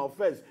alone or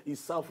first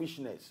is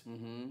selfishness.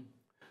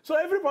 So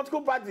every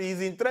political party is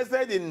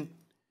interested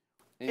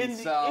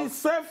in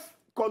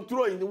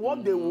self-control, in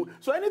what they will.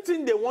 So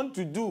anything they want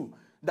to do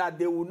that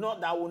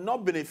will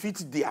not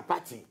benefit their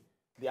party,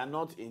 they are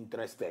not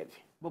interested.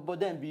 But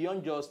then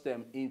beyond just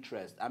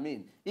interest, I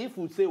mean, if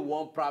we say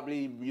one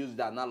probably use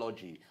the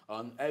analogy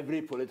on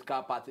every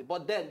political party,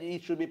 but then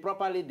it should be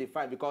properly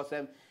defined, because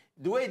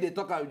the way they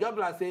talk about, just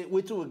like say,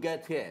 which will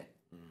get here.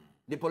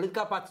 The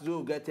political parties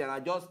will get here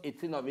and just a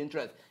thing of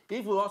interest.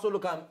 If we also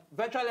look at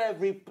virtually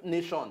every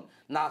nation,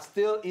 now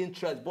still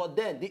interest, but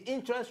then the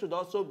interest should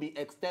also be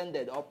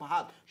extended, or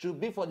perhaps should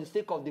be for the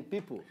sake of the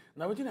people.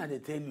 Now, what I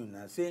tell you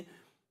now, say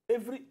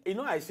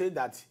I say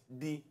that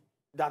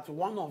that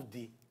one of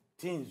the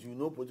things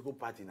political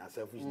party are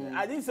selfishness.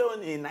 I didn't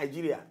say in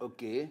Nigeria.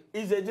 Okay.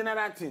 It's a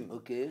general thing.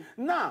 Okay.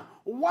 Now,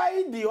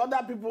 why the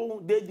other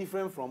people they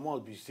different from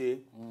us? We say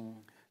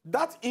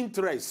that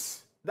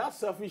interest, that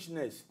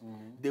selfishness,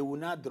 they will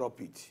not drop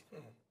it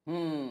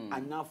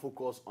and now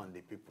focus on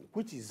the people,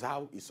 which is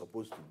how it's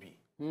supposed to be.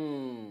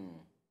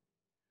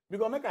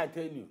 Because make I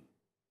tell you,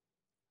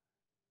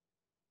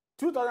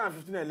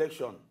 2015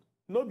 election,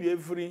 not be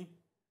every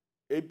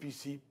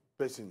APC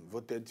person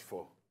voted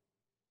for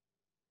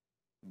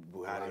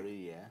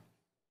Buhari. Yeah.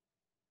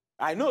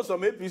 I know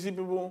some APC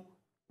people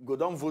go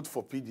down vote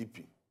for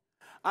PDP.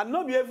 And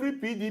not be every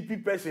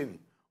PDP person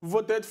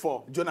voted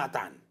for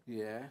Jonathan.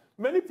 Yeah.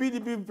 Many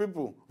PDP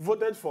people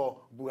voted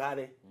for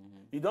Buhari.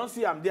 You don't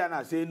see I'm there and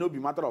I say no be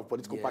matter of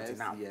political party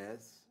now.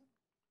 Yes.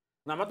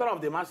 Now matter of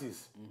the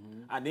masses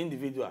and the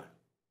individual.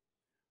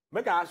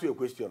 Make I ask you a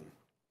question.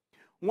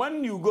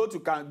 When you go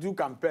to do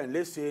campaign,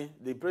 let's say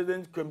the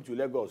president came to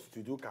Lagos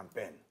to do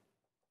campaign.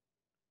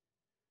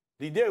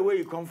 The day where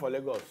you come for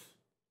Lagos,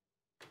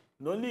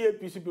 the only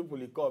APC people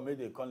he called,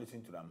 maybe they can't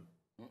listen to them.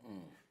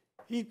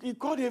 He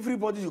called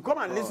everybody to come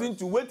and listen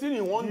to what he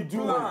want to do.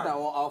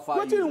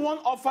 What he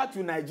want offer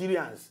to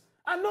Nigerians.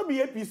 And not be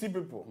APC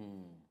people.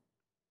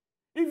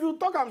 If you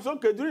talk, I'm so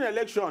okay, during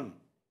election,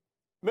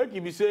 make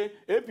him say,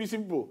 APC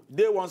people,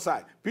 they one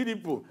side, PDP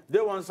people, they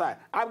one side,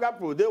 Abga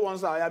people, they one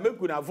side. I make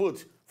you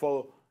vote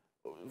for,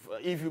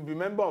 if you be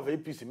member of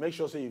APC, make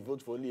sure say you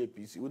vote for only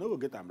APC. We don't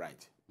get them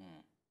right.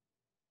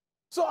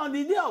 So on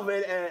the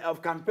day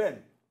of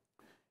campaign,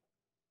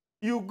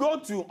 you go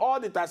to all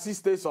the 30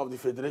 states of the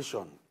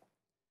federation.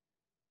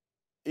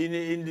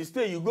 In the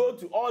state, you go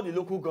to all the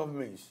local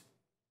governments.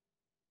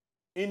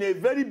 In a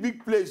very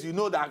big place,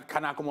 that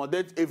can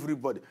accommodate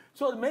everybody.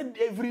 So make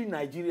every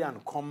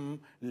Nigerian come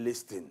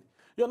listen.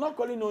 You're not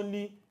calling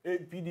only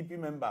PDP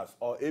members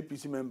or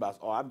APC members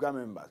or ABGA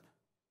members.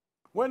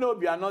 When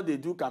Obiano they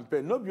do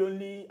campaign, not be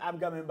only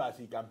ABGA members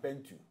he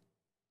campaign to.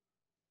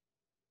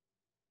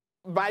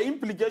 By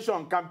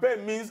implication,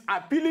 campaign means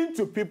appealing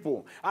to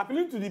people,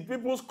 appealing to the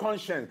people's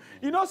conscience.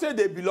 You don't say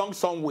they belong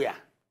somewhere.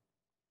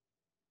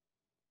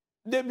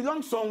 They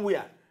belong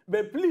somewhere.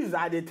 But please,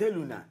 I tell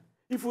you now,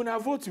 if you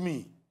not vote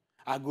me,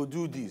 I go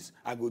do this,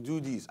 I go do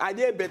this. I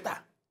did better.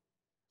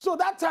 So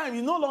that time,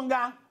 you no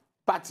longer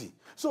party.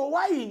 So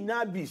why you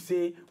not be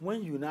say,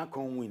 when you now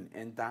come win,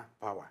 enter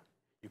power,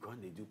 you can't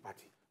do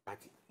party.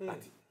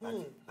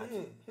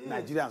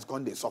 Nigerians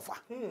can't they suffer.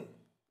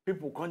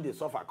 People can't they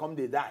suffer, come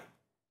they die.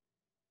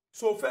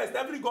 So first,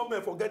 every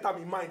government forget them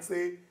in mind,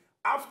 say,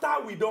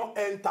 after we don't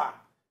enter,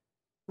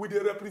 we dey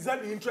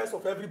represent the interest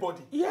of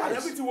everybody. Yes. And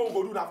everything we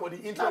go do now for the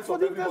interest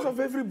of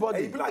everybody.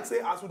 And it be like say,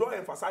 as we don't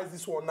emphasize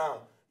this one now,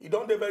 it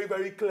don't be very,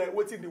 very clear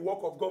what in the work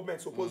of government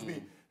supposed to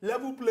be.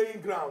 Level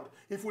playing ground.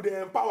 If we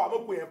empower,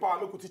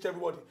 make we teach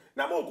everybody.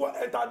 Now we go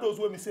enter those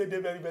when we say they're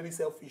very, very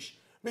selfish.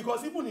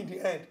 Because even in the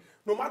end,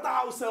 no matter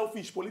how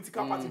selfish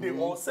political party they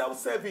or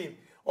self-serving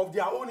of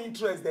their own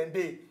interest than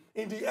they,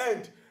 in the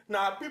end,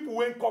 now people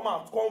won't come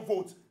out, come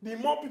vote. The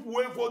more people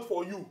won't vote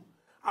for you.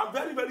 I'm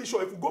very, very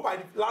sure if we go by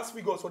the last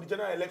figures for the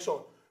general election,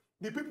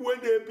 the people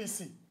went the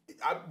APC,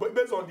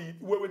 based on the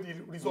way the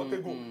result they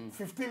go,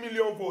 15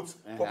 million votes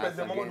for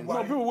President Muhammadu Buhari.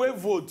 No, people will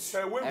vote.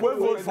 Will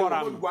vote for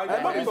him.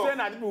 I'm not saying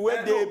that people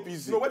went the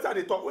APC. No, what are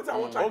they talk? What I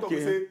want to try to talk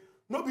is say,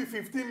 not be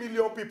 15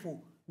 million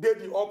people, they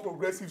the All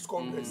Progressives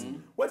Congress.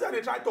 What are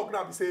they try to talk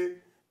now? Be say,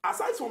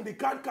 aside from the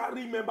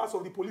card-carrying members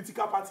of the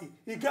political party,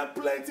 you get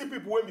plenty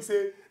people when we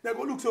say, they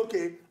go look, say,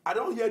 okay, I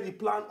don't hear the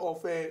plan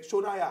of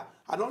Shonaya,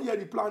 I don't hear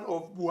the plan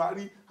of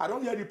Buhari, I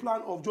don't hear the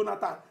plan of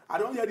Jonathan, I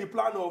don't hear the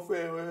plan of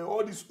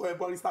all this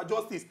Barrister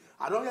Justice,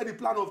 I don't hear the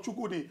plan of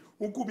Chukwudi,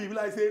 who could be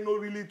like say, no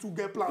really to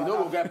get plan. You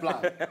don't go get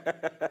plan.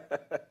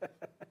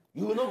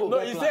 you will not go No,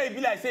 get he plan. say he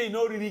be like say he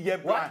no really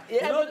get plan. He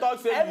no talk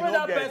say every he no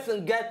other get.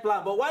 person get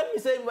plan, but why me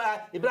say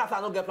he be like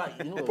I no get plan?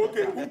 You know.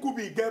 Okay, who could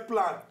be get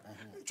plan?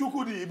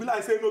 Chukudi, he be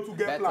like say no to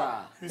get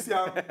plan. You see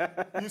how?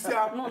 You see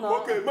how?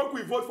 No. Okay, make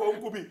we vote for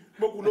Nkubi,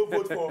 make we no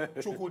vote for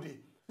Chukudi.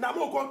 Now, we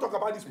going to talk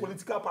about these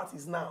political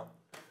parties now.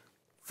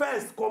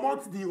 First, come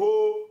out the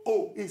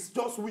whole, it's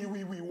just we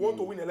want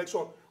to win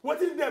election. What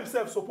did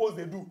themselves suppose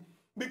they do?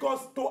 Because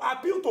to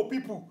appeal to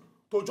people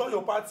to join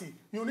your party,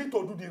 you need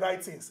to do the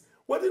right things.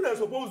 What did they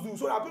suppose do?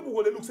 So that people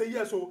will look say,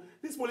 yes, so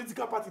this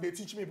political party, they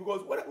teach me.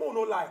 Because, what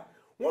no lie,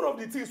 one of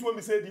the things when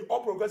we say the All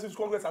Progressives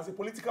Congress as a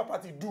political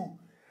party do,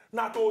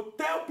 now to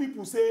tell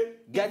people, say,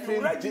 if you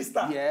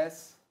register,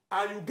 yes,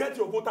 and you get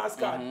your voters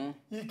card,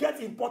 you get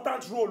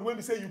important role when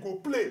we say you go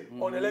play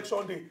on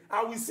election day.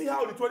 And we see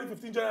how the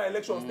 2015 general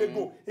elections they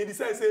go. In the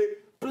sense, say,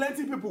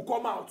 plenty people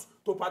come out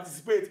to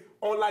participate,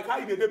 unlike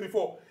how they did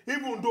before.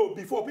 Even though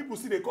before people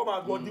see they come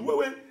out, but the way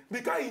when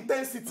the kind of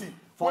intensity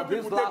for when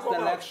this people last come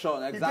election,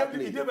 out,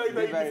 exactly, it very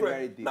different.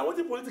 very deep. Now, what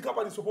the political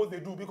party suppose they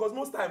do? Because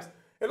most times,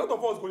 a lot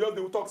of us go just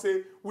they will talk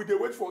say we dey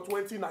wait for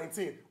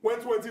 2019. When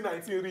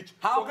 2019 reach,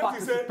 how forget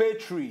to say-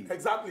 participatory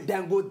exactly.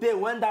 Then go there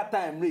when that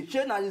time reach.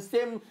 Shey na the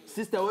same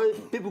system where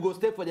people go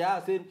stay for their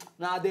house, say,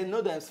 nah, they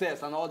know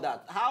themselves and all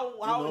that. How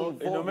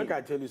involved? Make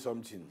I tell you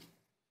something.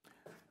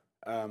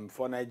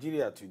 For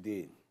Nigeria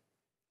today,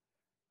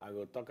 I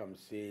go talk and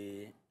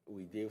say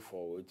we dey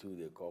for what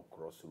they call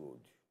crossroad.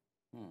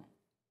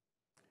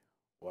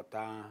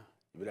 Water,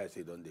 you be like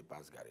say don't they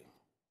pass Gary.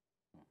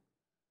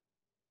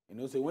 You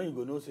know, say when you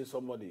go know say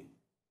somebody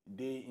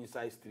dey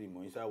inside stream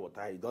or inside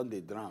water, he don't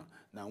they drown.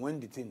 Now when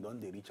the thing don't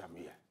they reach him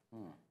here.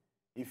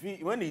 If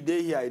he when he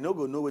dey here, he no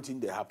go know what thing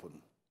they happen.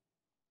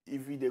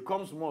 If he they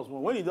come small,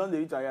 when he don't they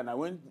reach here, now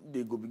when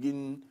they go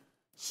begin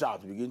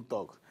shout, begin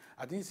talk,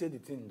 I think say the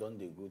thing don't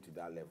they go to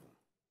that level.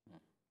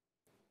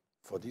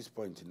 For this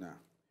point now,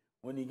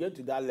 when you get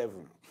to that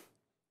level,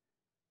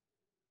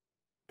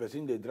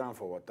 person they drown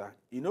for water,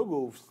 you no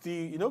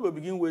go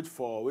begin wait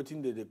for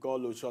waiting they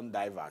call ocean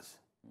divers.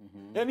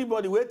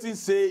 Anybody waiting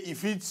say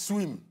if it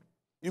swim,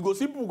 you go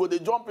see people go they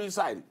jump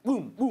inside,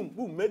 boom, boom,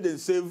 boom, make them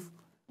save.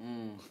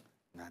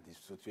 Now the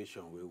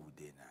situation where we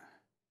dey now,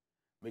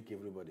 make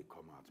everybody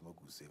come out, make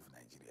we save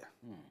Nigeria.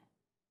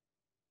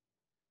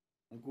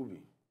 Nkubi,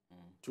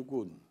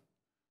 Chukwudi,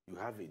 you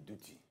have a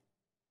duty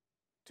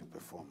to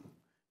perform.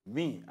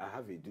 Me, I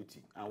have a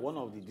duty, and one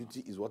of the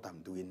duty is what I'm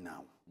doing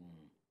now.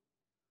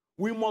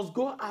 We must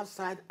go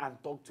outside and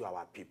talk to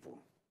our people.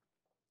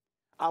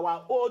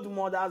 Our old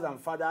mothers and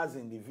fathers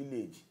in the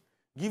village,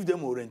 give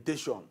them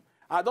orientation.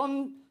 I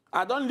don't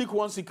leak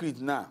one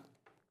secret now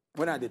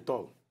when I dey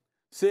talk.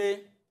 Say,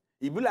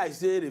 it be like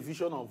say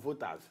revision of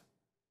voters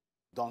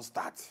don't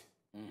start.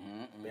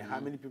 Then how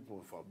many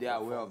people they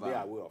are aware of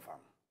them?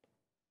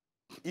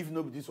 If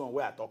not this one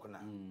where I talk now.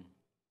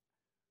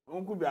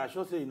 Uncle be I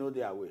sure say you know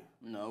they are aware.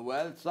 No,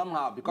 well,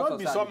 somehow because Not of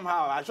be that,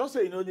 somehow. I sure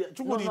say you know they.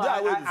 No, They are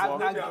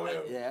aware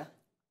before. yeah.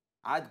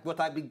 But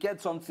I be get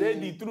something. Say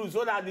the truth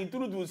so that the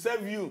truth will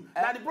serve you.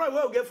 Now the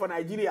problem we get for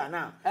Nigeria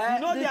now. You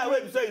know they are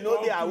aware because you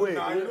know they are aware.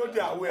 You know they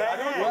are aware. I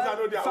don't know they are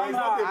aware. It's Somehow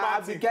not a I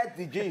bad be thing. get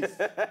the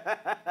gist.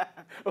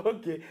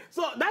 Okay,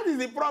 so that is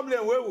the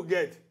problem where we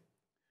get.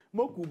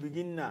 Moku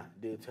begin now,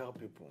 they tell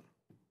people.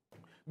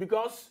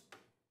 Because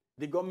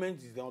the government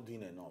is not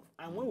doing enough.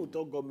 And when we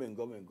talk government,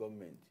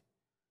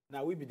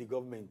 now we be the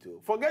government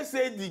too. Forget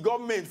say the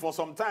government for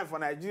some time for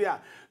Nigeria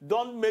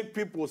don't make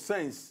people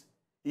sense.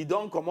 It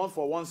don't come out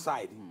for one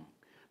side.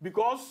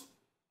 Because,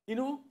 you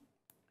know,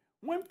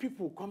 when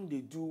people come, they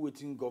do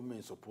what in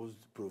government supposed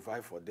to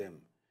provide for them.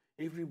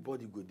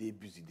 Everybody go they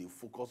busy, they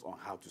focus on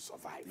how to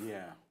survive.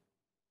 Yeah.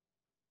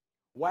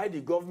 Why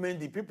the government,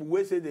 the people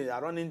who say they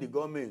are running the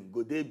government,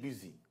 go they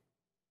busy.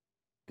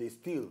 They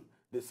steal,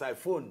 they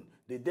siphon,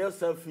 they deal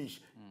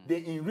selfish,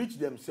 they enrich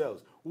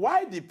themselves.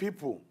 Why the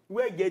people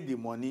where get the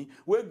money,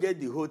 where get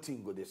the whole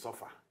thing, go they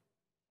suffer?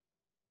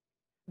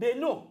 They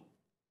know.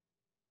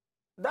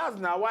 That's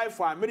now why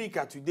for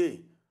America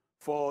today,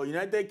 for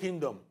United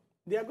Kingdom,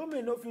 their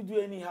government no fit do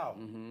anyhow.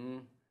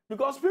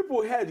 Because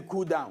people head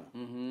cool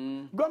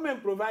down.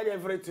 Government provide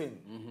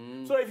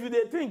everything. So if you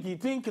think, you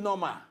think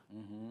normal.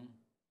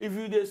 If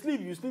you dey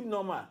sleep, you sleep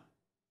normal.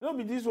 No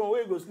be this one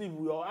where you go sleep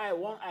with your eye,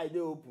 one eye they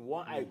open,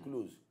 one eye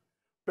closed.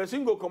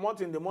 Person go come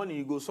out in the morning,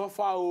 you go suffer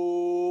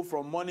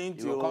from morning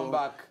till come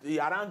back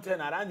around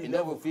 10, around 11.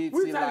 never fit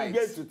Which see time you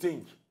light. get to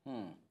think?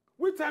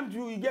 Which time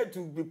do you get to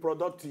be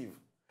productive?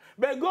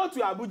 But go to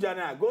Abuja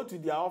now, go to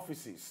their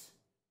offices.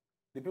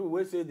 The people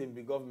will say they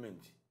be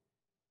government.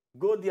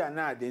 Go there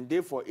now, then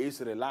they for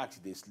ace, relax,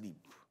 they sleep.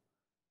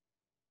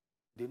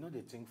 They know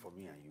they think for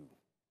me and you.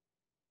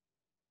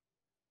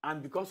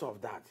 And because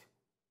of that,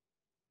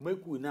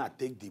 make we now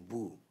take the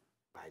bull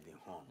by the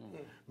horn.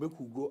 Make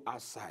we go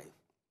outside,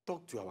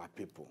 talk to our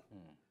people.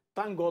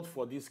 Thank God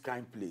for this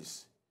kind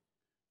place.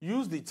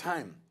 Use the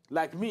time,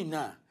 like me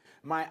now,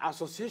 my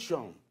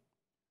association,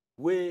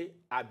 where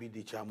I be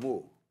the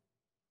chamo,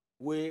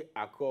 where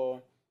I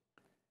call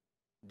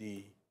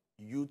the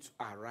Youth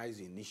Arise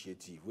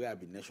Initiative, where I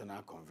be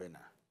national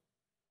convener.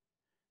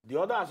 The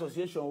other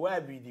association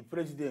where be the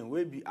president,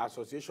 will be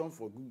Association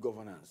for Good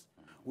Governance.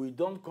 We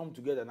don't come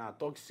together now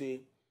talk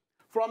say,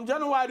 from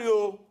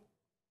January,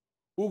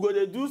 we go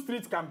to do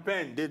street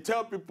campaign. They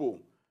tell people,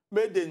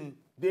 make them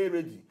they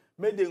ready,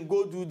 make them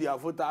go do their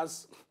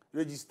voters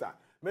register,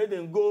 make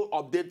them go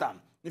update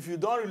them. If you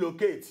don't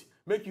relocate,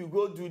 make you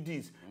go do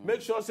this.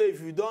 Make sure say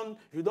if you don't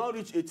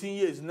reach 18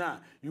 years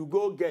now, you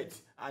go get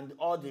and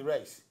all the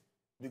rest.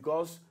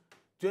 Because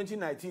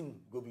 2019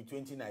 go be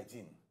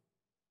 2019.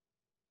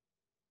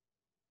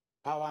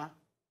 Power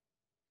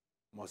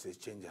must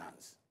exchange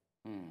hands.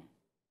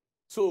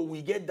 So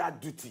we get that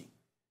duty.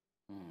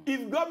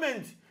 If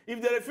government,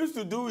 if they refuse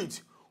to do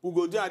it, we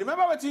go down.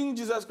 Remember what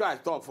Jesus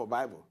Christ taught for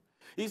Bible?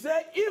 He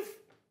said, if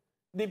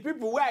the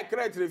people where I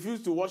create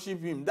refuse to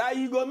worship him, that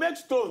he go make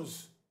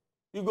stones.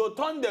 He go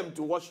turn them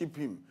to worship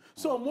him.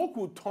 So we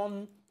could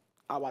turn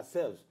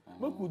ourselves.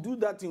 We could do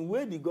that thing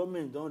where the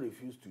government don't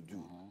refuse to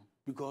do.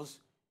 Because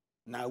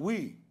now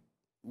we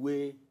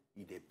where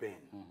it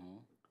depend.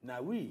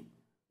 Now we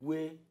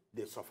where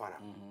they suffer.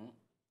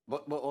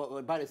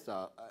 But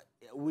Barrister,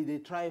 we dey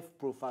try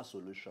profile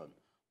solution,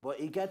 but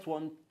it gets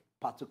one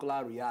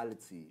particular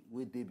reality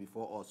we did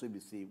before us. So we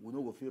say we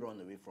no go fit run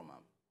away from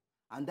them,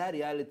 and that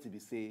reality we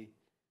say,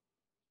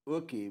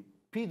 okay,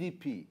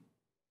 PDP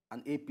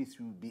and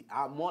APC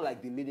are more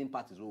like the leading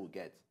parties we will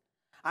get.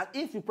 And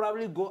if you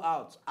probably go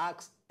out,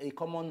 ask a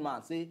common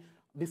man, say,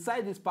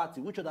 beside this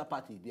party, which other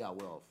party they are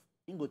aware of?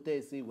 He go tell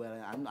you, say, well,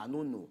 I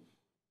don't know.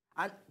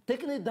 And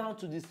taking it down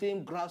to the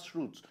same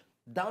grassroots,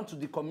 down to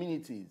the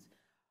communities,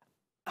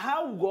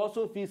 how we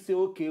also feel say,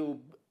 okay,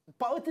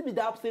 probably be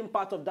that same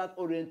part of that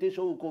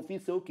orientation, we can feel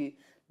say, okay,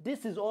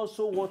 this is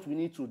also what we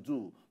need to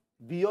do.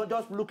 Beyond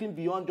just looking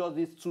beyond just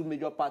these two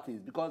major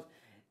parties. Because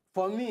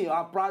for me,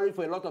 I'm probably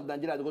for a lot of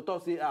Nigerians, they go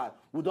talk say,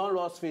 we don't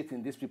lose faith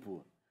in these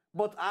people.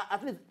 But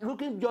at least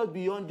looking just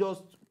beyond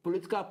just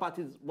political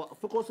parties, but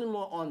focusing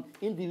more on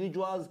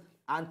individuals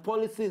and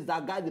policies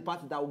that guide the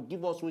party that will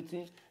give us what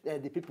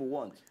the people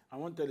want. I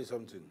want to tell you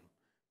something.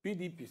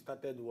 PDP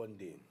started one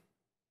day.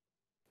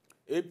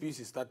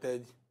 APC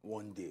started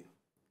one day.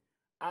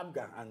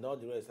 ABGA and all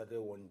the rest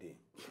started one day.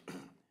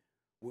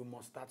 We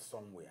must start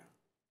somewhere.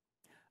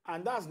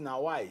 And that's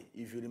now why,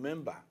 if you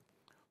remember,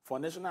 for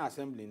National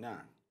Assembly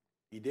now,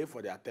 it is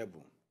for their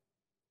table,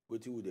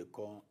 which would they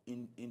call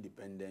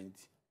independent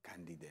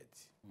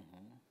candidates.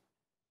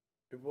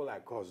 People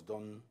like us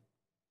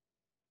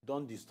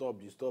don't disturb,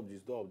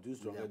 do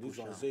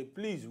strong. Say,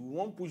 please, we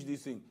won't push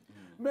this thing.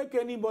 Make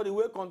anybody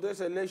will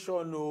contest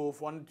election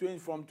from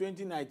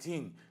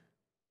 2019.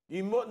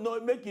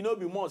 Make you not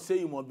be more say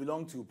you must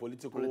belong to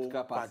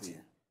political party.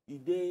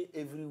 It dey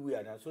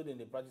everywhere, and so then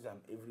the parties are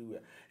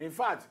everywhere. In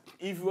fact,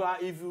 if you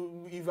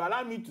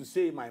allow me to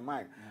say my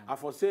mind, I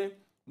for say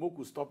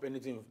Moku stop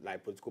anything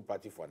like political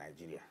party for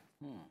Nigeria.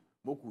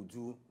 Moku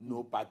do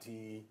no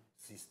party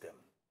system.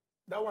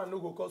 That one no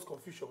go cause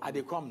confusion.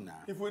 They come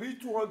now. If we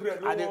reach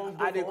 200,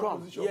 they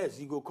come. Yes,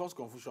 it go cause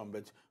confusion,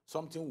 but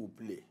something will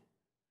play.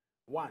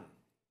 One,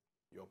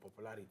 your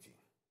popularity,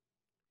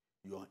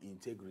 your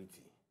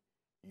integrity,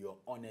 your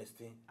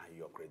honesty, and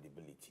your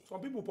credibility.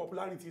 Some people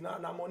popularity now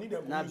money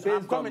them.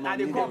 I'm coming.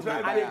 They come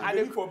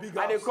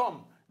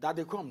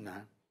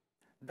now.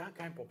 That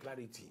kind of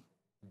popularity,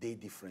 they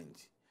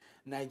different.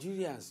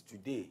 Nigerians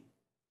today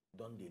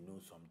don't they know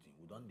something?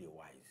 We don't they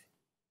wise.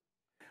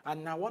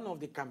 And now one of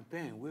the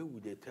campaign where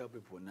would they tell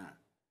people now,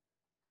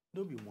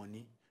 don't be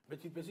money,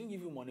 but if person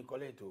give you money,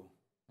 collect it.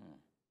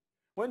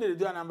 When they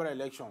do a number of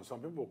elections,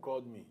 some people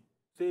called me,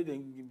 say they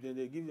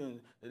give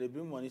them, they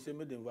bring money, say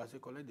make them go, I say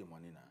collect the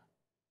money now.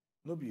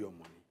 No be your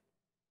money,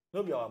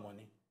 no be our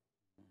money.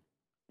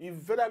 If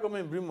federal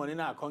government bring money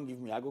now, I can't give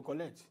me, I go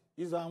collect.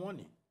 It's our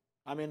money.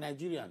 I'm a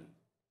Nigerian.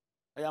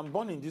 I am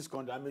born in this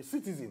country. I'm a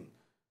citizen.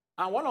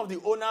 I'm one of the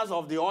owners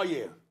of the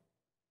oil.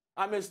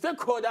 I'm a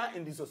stakeholder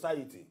in the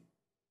society.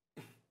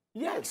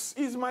 Yes,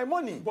 it's my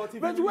money. But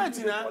wait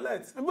now.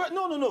 But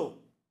no.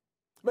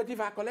 But if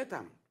I collect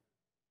them,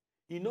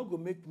 it no go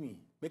make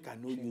I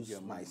no use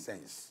my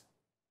sense.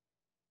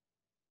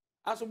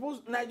 I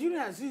suppose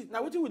Nigerians see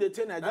now what would they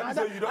tell Nigerians?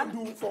 So you don't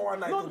do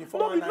 419 no, before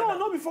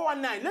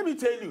 419. Let me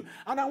tell you.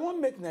 And I want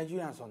to make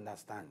Nigerians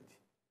understand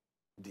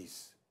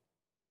this.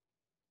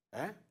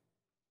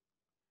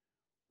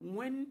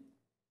 When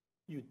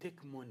you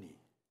take money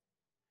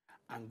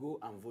and go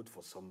and vote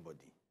for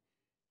somebody,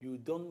 you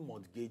don't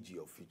mortgage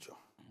your future.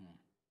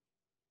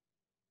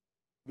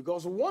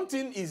 Because one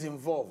thing is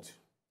involved.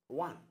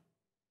 One,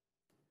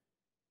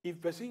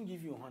 if person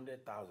give you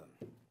 100,000,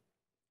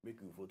 make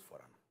you vote for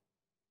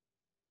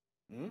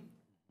him.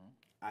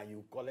 And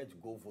you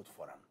collect, go vote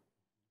for him.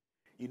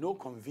 He no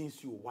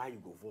convince you why you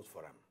go vote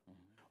for him.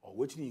 Or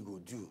what you go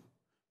do.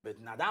 But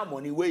now that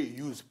money where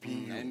you use,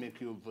 they make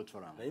you vote for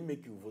him. They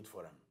make you vote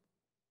for him.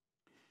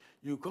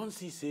 You can't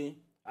see, say,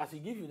 as he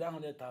give you that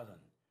 100,000,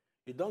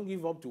 he don't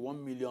give up to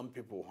 1 million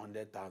people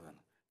 100,000.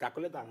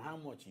 Calculate them how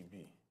much he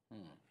be.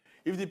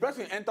 If the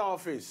person enter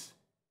office,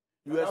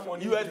 you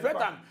expect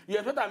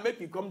them make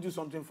him come do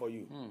something for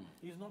you.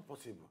 It's not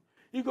possible.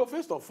 You go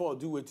first of all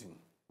do waiting.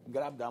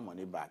 grab that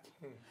money back.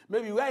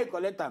 Maybe where you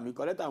collect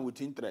them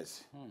with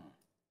interest.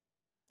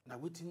 Now,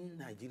 within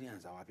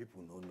Nigerians, our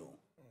people don't know.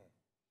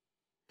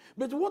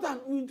 But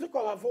what we talk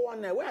about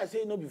 419, where I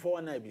say no before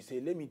 419,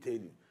 say, let me tell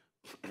you.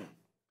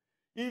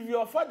 If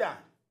your father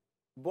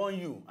born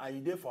you and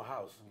you there for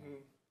house,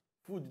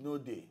 food no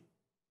day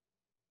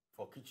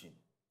for kitchen.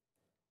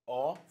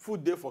 Or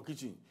food there for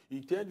kitchen.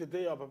 You tell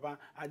your papa,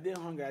 I dey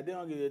hungry.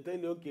 They tell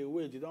you, okay,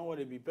 wait, you don't want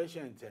to be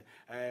patient.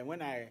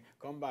 When I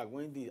come back,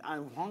 when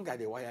I'm hungry,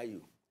 they wire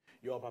you.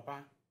 Your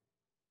papa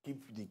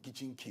keep the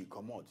kitchen key,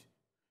 come out.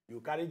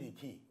 You carry the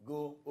key,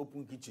 go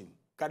open kitchen,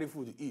 carry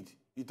food, eat.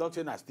 You talk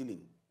saying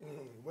stealing.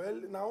 Well,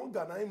 now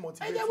hunger na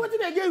motivate. And then what did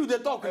they get you the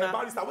talk now?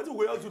 Barrister, what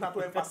we all do now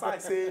to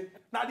emphasize say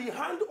now the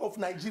hand of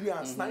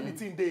Nigerians, now the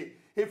thing day.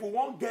 If we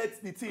won't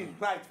get the thing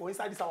right for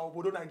inside this our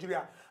Obodo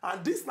Nigeria,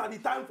 and this now the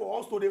time for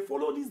us to they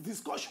follow this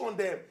discussion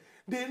them.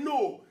 They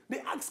know, they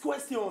ask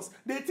questions,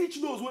 they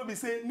teach those where we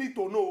say need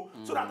to know,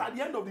 so that at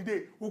the end of the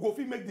day, we go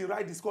fit make the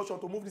right discussion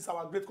to move this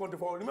our great country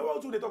forward. Remember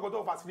what they talk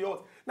about as the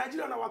earth.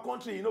 Nigeria and our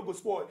country, you know, go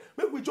spoil.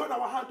 Maybe we join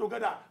our hand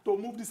together to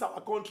move this our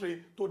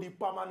country to the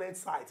permanent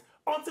site.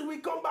 Until we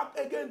come back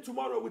again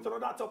tomorrow with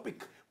another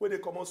topic where they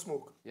come on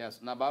smoke. Yes,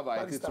 now bye-bye,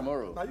 until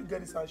tomorrow. Now you get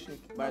this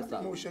handshake.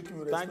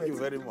 Thank you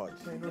very much.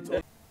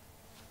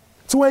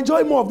 To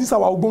enjoy more of these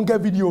our Ogbonge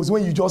videos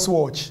when you just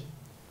watch,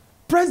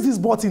 press this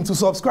button to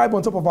subscribe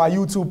on top of our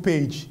YouTube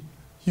page.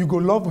 You go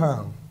love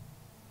am.